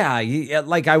list. yeah,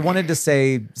 like I wanted to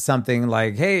say something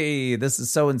like, hey, this is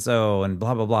so and so and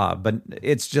blah blah blah, but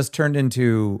it's just turned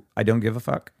into I don't give a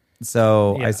fuck.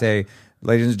 So Yeah. I say,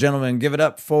 ladies and gentlemen, give it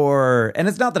up for, and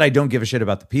it's not that I don't give a shit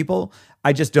about the people,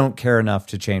 I just don't care enough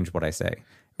to change what I say.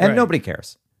 And Right. nobody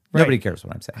cares. Nobody cares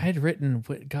what I'm saying. I had written,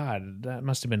 God, that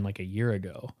must have been like a year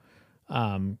ago.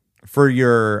 for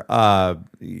your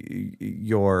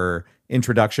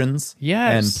introductions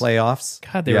Yes. and playoffs.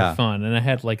 God, they were fun. And I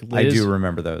had like Liz. I do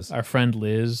remember those. Our friend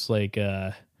Liz, like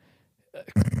I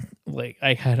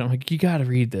had, I'm like, you got to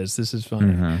read this. This is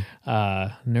funny.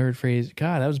 Nerd phrase.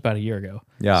 God, that was about a year ago.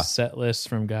 Yeah. Set lists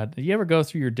from God. Do you ever go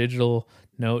through your digital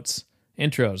notes?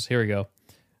 Intros. Here we go.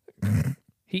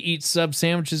 He eats sub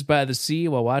sandwiches by the sea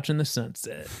while watching the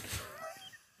sunset.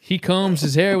 He combs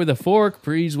his hair with a fork.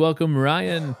 Please welcome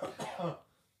Ryan.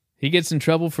 He gets in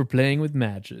trouble for playing with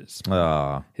matches.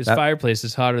 His fireplace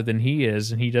is hotter than he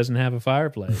is, and he doesn't have a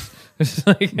fireplace. It's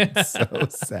like, so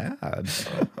sad.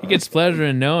 He gets pleasure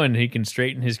in knowing he can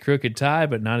straighten his crooked tie,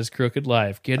 but not his crooked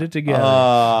life. Get it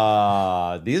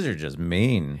together. These are just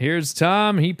mean. Here's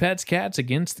Tom. He pets cats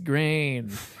against the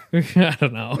grain. I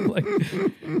don't know. Like,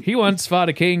 he once fought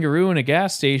a kangaroo in a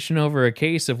gas station over a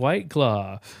case of White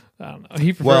Claw. I don't know.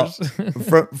 He prefers...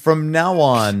 Well, from now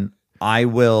on, I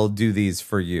will do these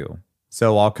for you.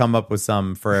 So I'll come up with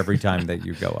some for every time that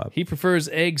you go up. He prefers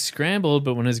eggs scrambled,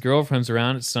 but when his girlfriend's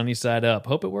around, it's sunny side up.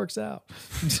 Hope it works out.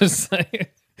 Just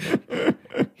like...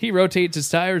 He rotates his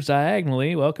tires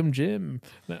diagonally. Welcome, Jim.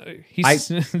 He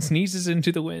sneezes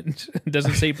into the wind.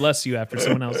 Doesn't say bless you after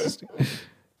someone else's.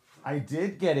 I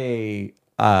did get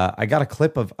I got a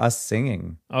clip of us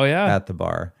singing. Oh, yeah? At the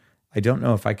bar. I don't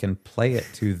know if I can play it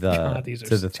to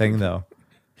the thing though.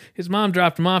 His mom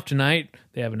dropped him off tonight.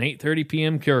 They have an 8:30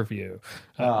 p.m. curfew.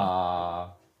 We're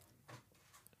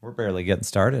barely getting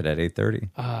started at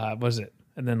 8:30. Was it?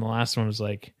 And then the last one was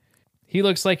like, he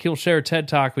looks like he'll share a TED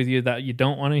Talk with you that you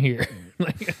don't want to hear.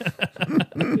 like,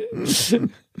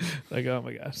 oh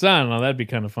my gosh. So I don't know. That'd be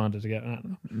kind of fun to get. I don't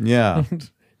know. Yeah.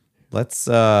 Let's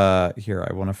here.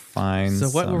 I want to find. So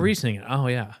what were we singing? Oh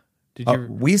yeah. Did you?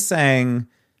 We sang.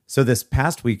 So this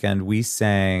past weekend we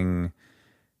sang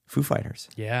Foo Fighters.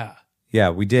 Yeah.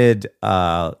 Yeah, we did.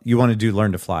 You want to do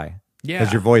Learn to Fly? Yeah.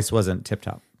 Because your voice wasn't tip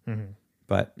top,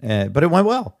 but it went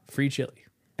well. Free chili.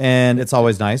 And it's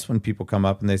always nice when people come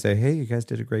up and they say, "Hey, you guys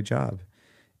did a great job,"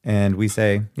 and we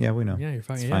say, "Yeah, we know. Yeah, you're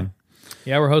fine. It's yeah. fine."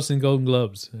 Yeah, we're hosting Golden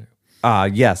Globes.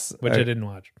 Yes. Which I didn't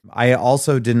watch. I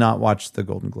also did not watch the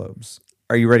Golden Globes.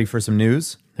 Are you ready for some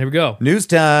news? Here we go. News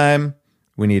time.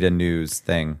 We need a news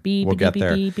thing. We'll get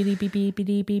there.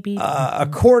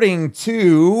 According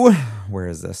to... Where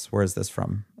is this? Where is this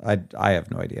from? I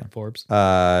have no idea. Forbes.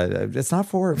 It's not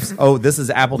Forbes. Oh, this is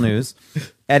Apple News.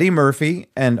 Eddie Murphy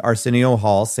and Arsenio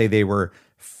Hall say they were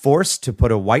forced to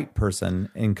put a white person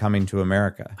in Coming to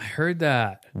America. I heard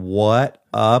that. What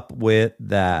up with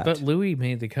that? But Louis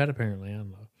made the cut, apparently. I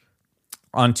don't know.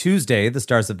 On Tuesday, the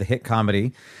stars of the hit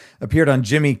comedy appeared on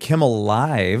Jimmy Kimmel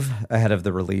Live ahead of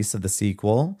the release of the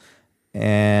sequel,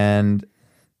 and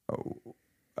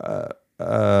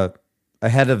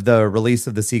ahead of the release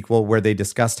of the sequel, where they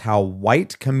discussed how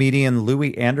white comedian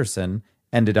Louis Anderson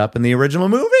ended up in the original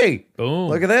movie. Boom.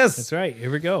 Look at this. That's right. Here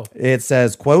we go. It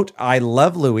says, quote, "I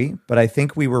love Louis, but I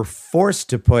think we were forced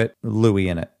to put Louis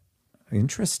in it."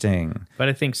 Interesting. But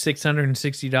I think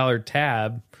 $660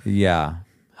 tab Yeah.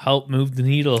 helped move the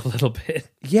needle a little bit.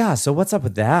 Yeah, so what's up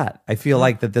with that? I feel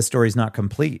like that this story's not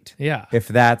complete. Yeah. If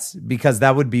that's because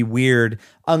that would be weird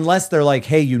unless they're like,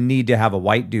 "Hey, you need to have a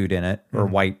white dude in it or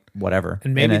white whatever."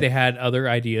 And maybe in they it. had other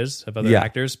ideas of other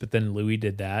actors, but then Louis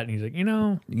did that, and he's like,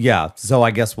 Yeah, so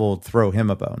I guess we'll throw him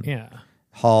a bone. yeah.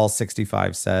 Hall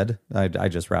 65 said, I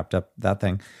just wrapped up that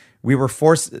thing. We were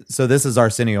forced, so this is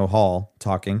Arsenio Hall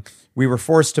talking. We were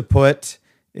forced to put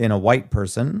in a white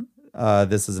person.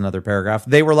 This is another paragraph.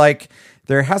 They were like,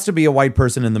 "There has to be a white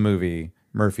person in the movie,"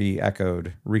 Murphy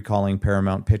echoed, recalling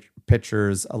Paramount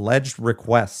Pictures' alleged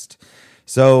request.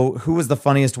 So who was the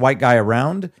funniest white guy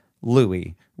around?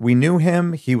 Louis. We knew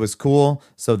him. He was cool.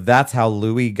 So that's how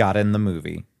Louis got in the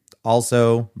movie.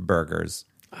 Also, burgers.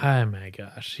 Oh my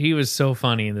gosh. He was so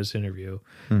funny in this interview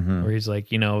where he's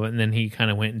like, and then he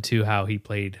kind of went into how he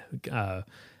played, what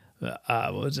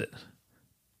was it?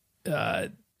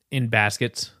 In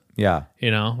Baskets. Yeah.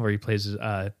 Where he plays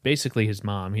basically his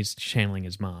mom. He's channeling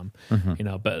his mom,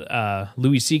 but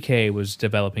Louis C.K. was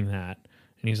developing that.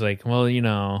 And he's like, well,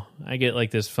 I get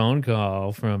like this phone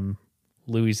call from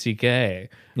Louis C.K.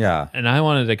 Yeah. And I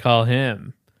wanted to call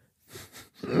him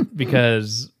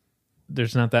because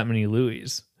there's not that many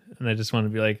Louis. And I just want to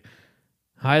be like,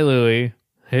 "Hi, Louis.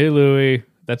 Hey, Louis."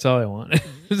 That's all I want.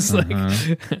 It's like,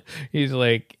 he's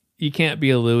like, you can't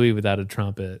be a Louis without a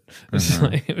trumpet.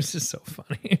 It was just so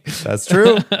funny. That's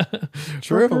true.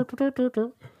 True.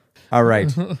 All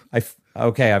right.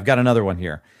 Okay, I've got another one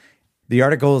here. The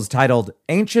article is titled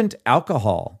 "Ancient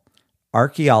Alcohol.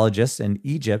 Archaeologists in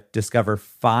Egypt discover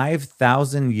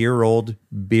 5,000-year-old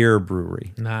beer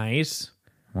brewery." Nice.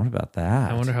 What about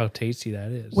that? I wonder how tasty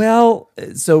that is. Well,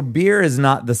 so beer is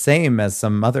not the same as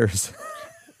some others.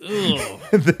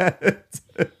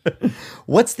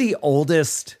 What's the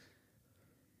oldest,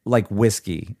 like,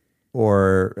 whiskey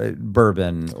or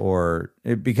bourbon, or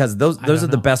because those are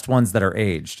the best ones that are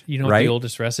aged? You know right? what the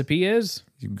oldest recipe is?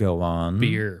 You go on.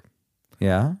 Beer.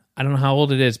 Yeah. I don't know how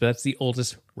old it is, but that's the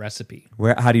oldest recipe.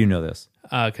 How do you know this?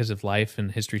 Because of Life and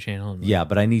History Channel. And Yeah,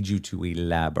 but I need you to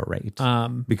elaborate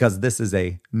because this is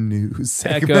a news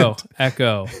segment.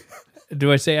 Echo.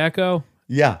 Do I say Echo?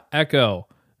 Yeah. Echo.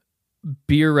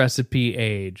 Beer recipe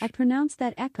age. I pronounce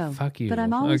that Echo. Fuck you. But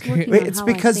I'm always Okay. working Wait, on it's how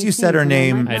because I say you said things her and I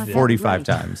name might not have it 45 right.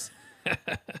 times.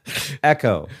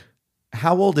 Echo.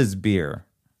 How old is beer?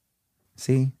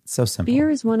 See? It's so simple. Beer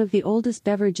is one of the oldest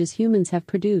beverages humans have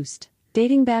produced,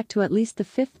 dating back to at least the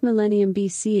 5th millennium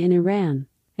BC in Iran,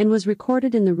 and was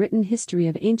recorded in the written history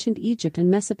of ancient Egypt and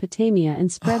Mesopotamia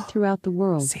and spread throughout the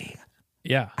world. See?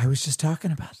 Yeah. I was just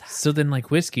talking about that. So then,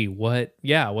 like whiskey, what?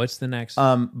 Yeah, what's the next?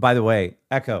 By the way,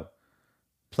 Echo,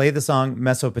 play the song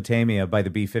Mesopotamia by the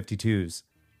B-52s.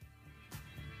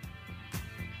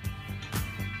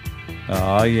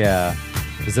 Oh, yeah.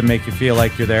 Does it make you feel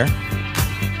like you're there? Oh,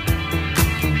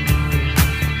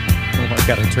 I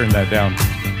gotta turn that down.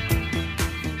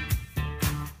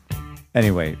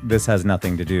 Anyway, this has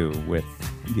nothing to do with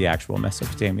the actual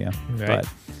Mesopotamia. Right. But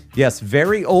yes,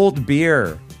 very old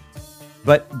beer.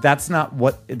 But that's not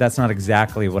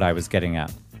exactly what I was getting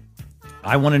at.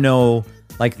 I want to know,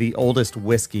 like, the oldest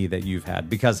whiskey that you've had,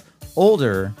 because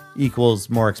older equals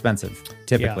more expensive,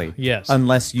 typically. Yeah, yes.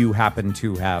 Unless you happen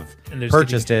to have And there's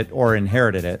purchased it or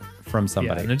inherited it from yeah,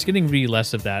 somebody. and it's getting to be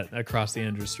less of that across the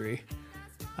industry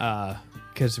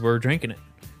because we're drinking it.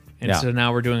 And Yeah. so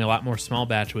now we're doing a lot more small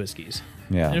batch whiskeys.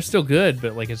 Yeah. And they're still good,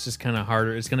 but like it's just kind of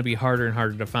harder. It's going to be harder and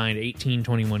harder to find 18,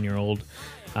 21-year-old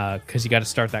because you got to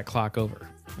start that clock over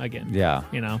again. Yeah.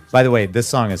 You know? By the way, this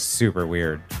song is super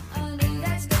weird. Before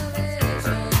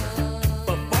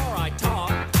I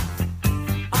talk,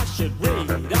 I should read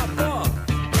a book.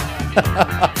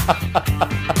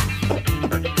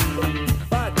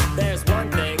 But there's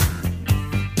one thing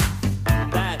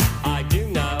that I do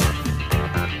know.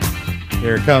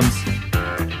 Here it comes.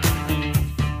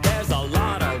 There's a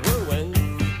lot of ruin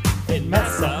in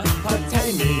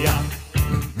Mesopotamia.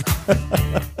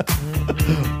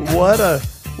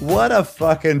 What a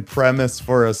fucking premise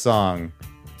for a song.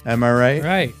 Am I right?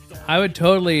 Right. I would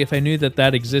totally, if I knew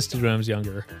that existed when I was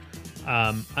younger,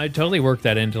 I'd totally work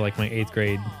that into like my 8th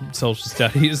grade social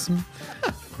studies.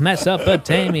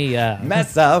 Mesopotamia.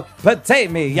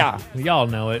 Mesopotamia. Y'all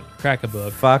know it. Crack a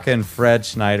book. Fucking Fred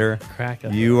Schneider. Crack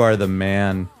a You are the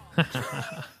man.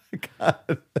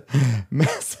 God.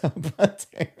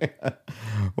 Mesopotamia.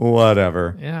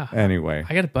 Whatever. Yeah. Anyway,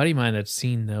 I got a buddy of mine that's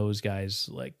seen those guys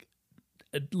like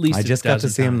at least I just got to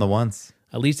see him the times. once,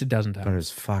 At least a dozen but it times.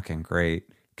 was fucking great.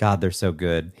 God, they're so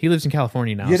good. He lives in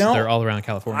California now, You so know, they're all around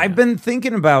California. I've been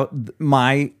thinking about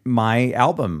my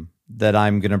album that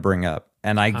I'm gonna bring up,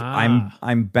 and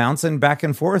I'm bouncing back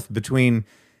and forth between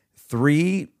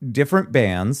 3 different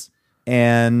bands,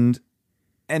 and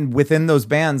within those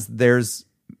bands, there's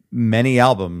many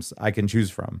albums I can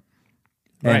choose from,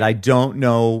 and Right. I don't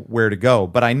know where to go.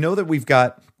 But I know that we've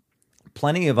got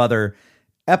plenty of other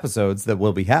episodes that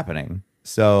will be happening,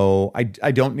 so I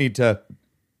don't need to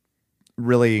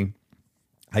really.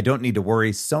 I don't need to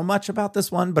worry so much about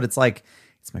this one, but it's like,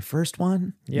 it's my first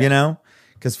one, Yeah. you know?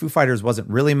 Because Foo Fighters wasn't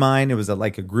really mine. It was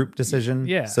like a group decision.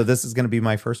 Yeah. So this is going to be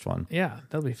my first one. Yeah,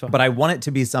 that'll be fun. But I want it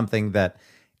to be something that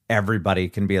everybody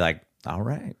can be like, all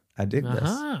right, I dig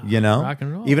Uh-huh. this, you know? Rock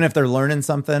and roll. Even if they're learning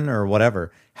something or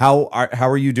whatever. How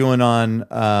are you doing on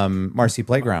Marcy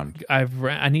Playground?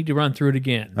 I need to run through it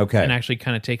again. Okay. And actually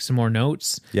kind of take some more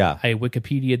notes. Yeah. I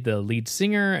Wikipedia'd the lead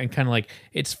singer and kind of like,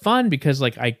 it's fun because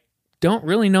like I don't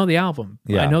really know the album.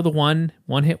 Yeah. I know the one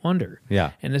hit wonder.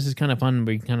 Yeah. And this is kind of fun.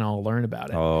 We kind of all learn about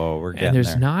it. Oh, we're getting and there's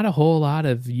there. not a whole lot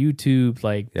of YouTube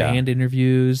like Yeah. band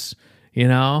interviews, you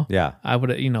know? Yeah. I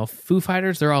would, Foo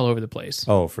Fighters, they're all over the place.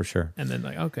 Oh, for sure. And then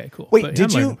like, okay, cool. Wait, But, yeah,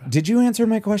 did I'm you learning. did you answer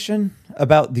my question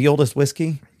about the oldest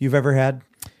whiskey you've ever had?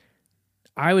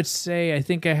 I would say I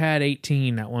think I had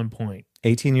 18 at one point.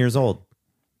 18 years old.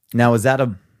 Now, is that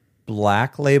a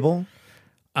black label?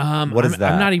 What is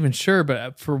that? I'm not even sure,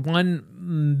 but for 1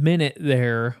 minute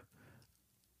there,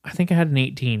 I think I had an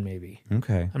 18 maybe.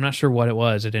 Okay. I'm not sure what it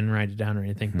was. I didn't write it down or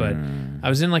anything, but Hmm. I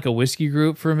was in like a whiskey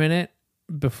group for a minute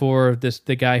before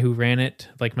the guy who ran it,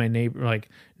 like my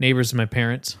neighbors and my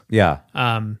parents, Yeah.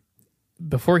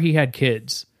 before he had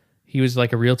kids. He was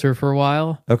like a realtor for a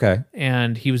while. Okay.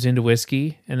 And he was into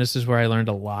whiskey, and this is where I learned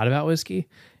a lot about whiskey.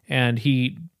 And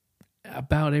he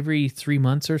about every 3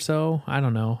 months or so. I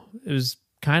don't know. It was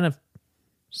kind of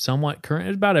somewhat current. It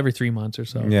was about every 3 months or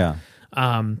so. Yeah.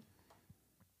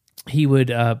 He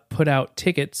would put out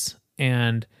tickets,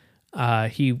 and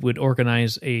he would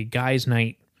organize a guys'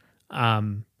 night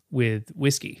with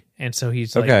whiskey. And so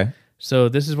he's like, Okay. so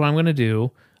this is what I'm going to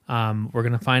do. We're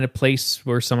going to find a place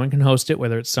where someone can host it,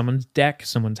 whether it's someone's deck,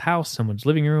 someone's house, someone's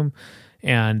living room.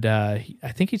 And I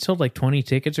think he sold like 20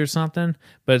 tickets or something.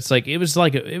 But it's like, it was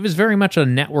very much a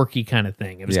networky kind of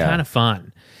thing. It was kind of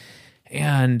fun.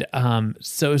 And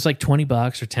so it was like $20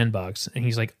 or $10. And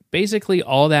he's like, basically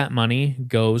all that money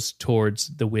goes towards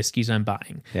the whiskeys I'm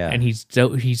buying. Yeah. And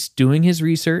he's doing his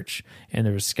research, and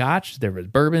there was scotch, there was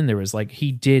bourbon, there was like,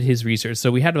 he did his research.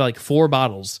 So we had like 4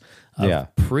 bottles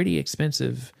of pretty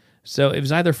expensive. So it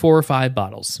was either 4 or 5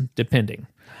 bottles, depending,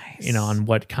 on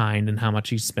what kind and how much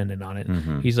he's spending on it.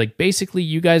 Mm-hmm. He's like, basically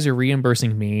you guys are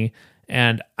reimbursing me,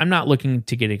 and I'm not looking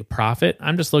to get a profit.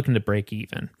 I'm just looking to break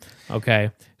even.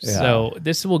 Okay. Yeah. So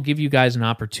this will give you guys an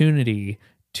opportunity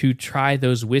to try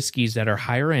those whiskeys that are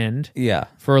higher end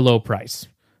for a low price.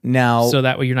 Now, So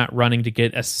that way you're not running to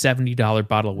get a $70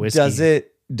 bottle of whiskey.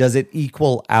 does it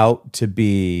equal out to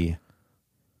be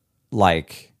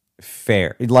like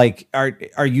fair? Like,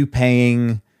 are you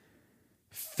paying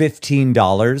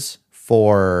 $15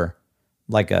 for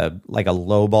like a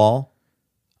low ball?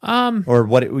 Or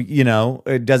what,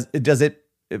 does it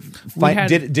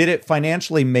did it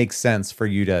financially make sense for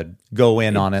you to go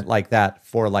in on it like that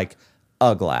for like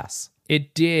a glass?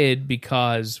 It did,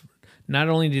 because not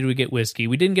only did we get whiskey,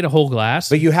 we didn't get a whole glass.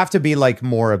 But you have to be like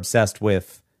more obsessed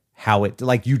with how it,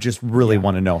 like, you just really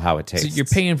want to know how it tastes. So you're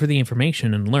paying for the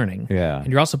information and learning. Yeah.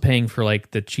 And you're also paying for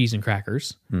like the cheese and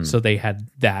crackers. So they had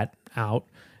that out.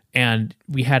 And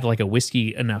we had like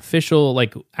an official,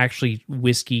 like actually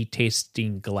whiskey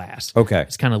tasting glass. Okay.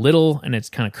 It's kind of little and it's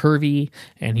kind of curvy.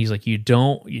 And he's like, you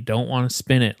don't want to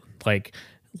spin it like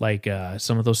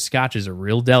some of those scotches are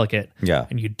real delicate. Yeah.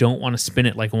 And you don't want to spin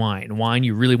it like wine. Wine,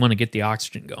 you really want to get the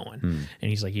oxygen going. And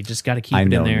he's like, you just got to keep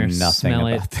it in there, smell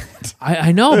it. That.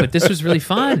 I know, but this was really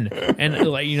fun. And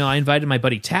like, I invited my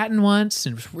buddy Tatton once,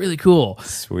 and it was really cool.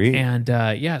 Sweet. And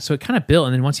so it kind of built.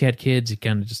 And then once he had kids, it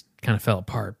kind of fell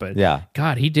apart. But Yeah.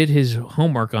 God, he did his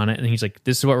homework on it, and he's like,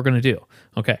 this is what we're going to do.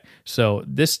 Okay. So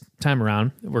this time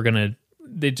around,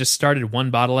 they just started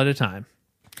one bottle at a time.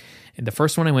 And the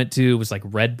first one I went to was like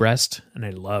Redbreast, and I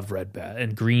love Redbreast,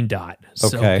 and Green Dot. So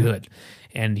good.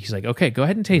 And he's like, okay, go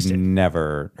ahead and taste it.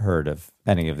 Never heard of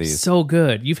any of these. So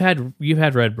good. You've had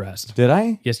Redbreast. Did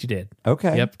I? Yes, you did.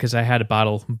 Okay. Yep, because I had a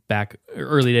bottle back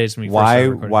early days when we first started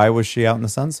recording. Why was she out in the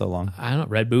sun so long? I don't know,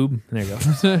 red boob. There you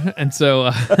go. And so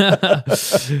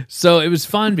so it was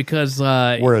fun because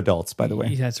We're adults, by the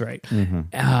way. that's right.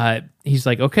 He's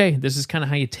like, okay, this is kind of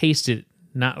how you taste it.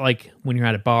 Not like when you're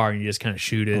at a bar and you just kind of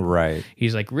shoot it. Right.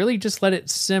 He's like, really just let it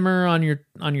simmer on your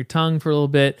tongue for a little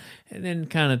bit, and then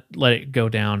kind of let it go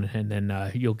down, and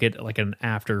then you'll get like an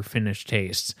after finish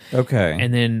taste. Okay.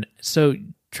 And then so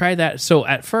try that. So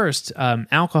at first,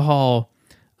 alcohol,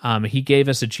 he gave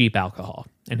us a cheap alcohol,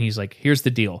 and he's like, here's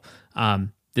the deal.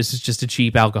 This is just a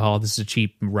cheap alcohol. This is a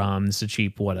cheap rum. This is a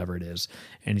cheap whatever it is.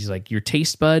 And he's like, your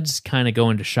taste buds kind of go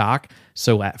into shock.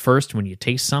 So at first, when you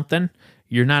taste something,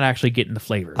 you're not actually getting the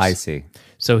flavors. I see.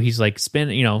 So he's like,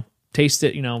 taste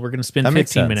it. We're going to spend That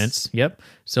makes 15 sense. minutes. Yep.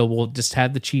 So we'll just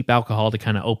have the cheap alcohol to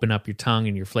kind of open up your tongue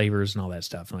and your flavors and all that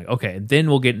stuff. I'm like, okay. And then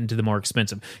we'll get into the more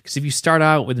expensive. Because if you start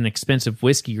out with an expensive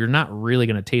whiskey, you're not really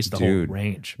going to taste the whole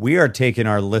range. We are taking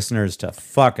our listeners to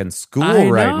fucking school I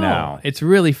right know. now. It's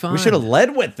really fun. We should have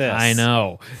led with this. I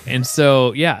know. And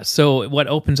so, yeah. So what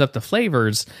opens up the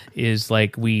flavors is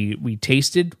like we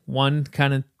tasted one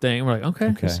kind of thing. We're like,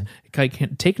 okay. I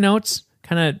can take notes,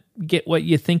 kind of get what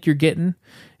you think you're getting.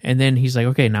 And then he's like,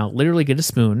 okay, now literally get a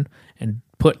spoon and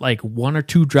put like 1 or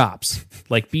 2 drops.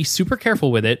 Like, be super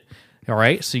careful with it. All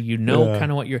right. So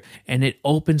kind of what and it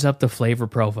opens up the flavor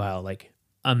profile like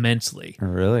immensely.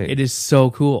 Really? It is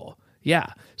so cool.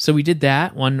 Yeah. So we did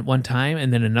that one time,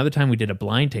 and then another time we did a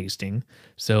blind tasting.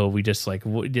 So we just like,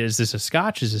 is this a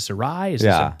scotch? Is this a rye? Is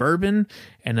this a bourbon?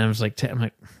 And I was like,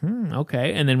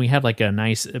 okay. And then we had like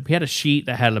a sheet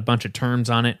that had a bunch of terms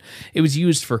on it. It was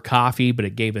used for coffee, but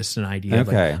it gave us an idea of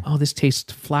like, oh, this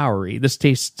tastes flowery. This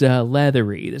tastes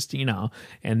leathery. This,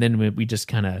 and then we just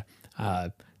kind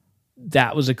of,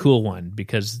 that was a cool one,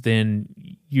 because then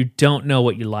you don't know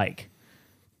what you like.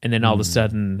 And then all of a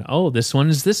sudden, oh, this one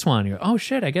is this one. You're, oh,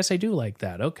 shit, I guess I do like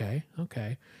that. Okay.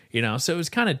 So it was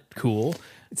kind of cool.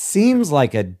 It seems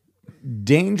like a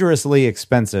dangerously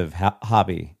expensive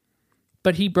hobby.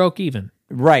 But he broke even.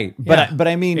 Right, but Yeah, but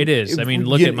I mean, it is. I mean,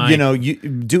 look you, at my- you know,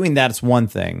 doing that's one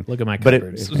thing. Look at my but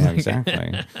cupboard. yeah,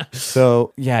 exactly.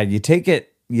 So yeah, you take it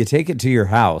to your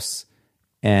house,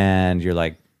 and you're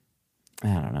like, I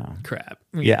don't know, Crap.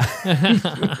 yeah,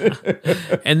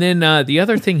 And then the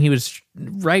other thing, he was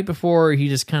right before he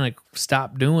just kind of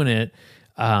stopped doing it.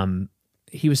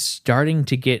 He was starting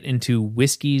to get into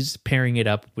whiskeys, pairing it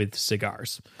up with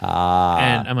cigars.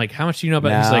 And I'm like, how much do you know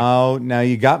about? He's like, now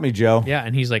you got me, Joe. yeah,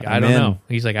 and he's like, I I'm don't in. know.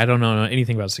 He's like, I don't know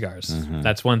anything about cigars.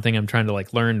 That's one thing I'm trying to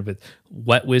like learn with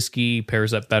wet whiskey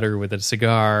pairs up better with a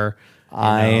cigar.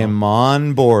 I am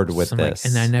on board with So I'm like- this,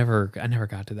 and I never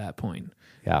got to that point.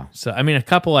 yeah. So I mean, a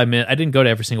couple I missed. I didn't go to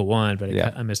every single one, but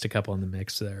Yeah. I missed a couple in the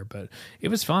mix there. But it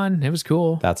was fun. It was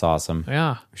cool. That's awesome.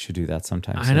 Yeah, We should do that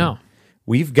sometime. I soon. know.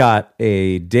 We've got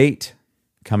a date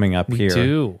coming up We here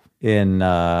do. in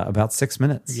about 6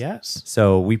 minutes. Yes.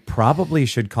 So we probably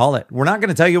should call it. We're not going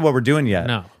to tell you what we're doing yet.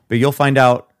 No. But you'll find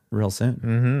out real soon.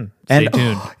 Mm-hmm. Stay And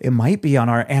tuned. it might be on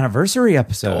our anniversary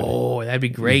episode. Oh, that'd be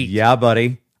great. Yeah,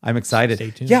 buddy. I'm excited.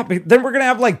 Stay tuned. Yeah, but then we're going to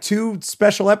have like 2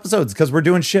 special episodes because we're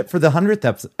doing shit for the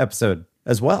 100th episode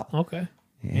as well. Okay.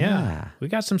 Yeah. We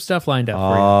got some stuff lined up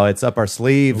for you. Oh, it's up our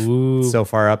sleeve. Ooh. So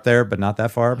far up there, but not that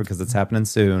far because it's happening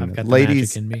soon. I've got the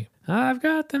Ladies, magic in me. I've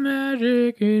got the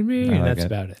magic in me. I like That's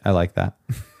about it. I like that.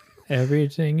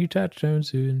 Everything you touch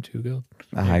turns into gold.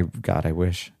 I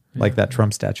wish. Like that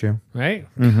Trump statue. Right?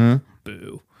 Mm-hmm.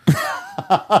 Boo.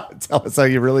 Tell us how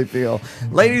you really feel.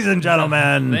 Ladies and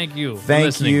gentlemen, Thank you for Thank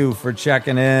listening. you for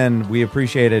checking in. We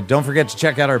appreciate it. Don't forget to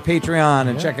check out our Patreon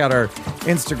and check out our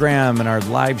Instagram and our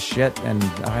live shit and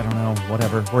I don't know,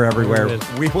 whatever. We're everywhere. It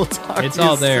is. We will talk It's to you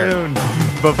all there. soon.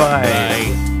 Bye-bye.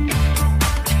 Bye.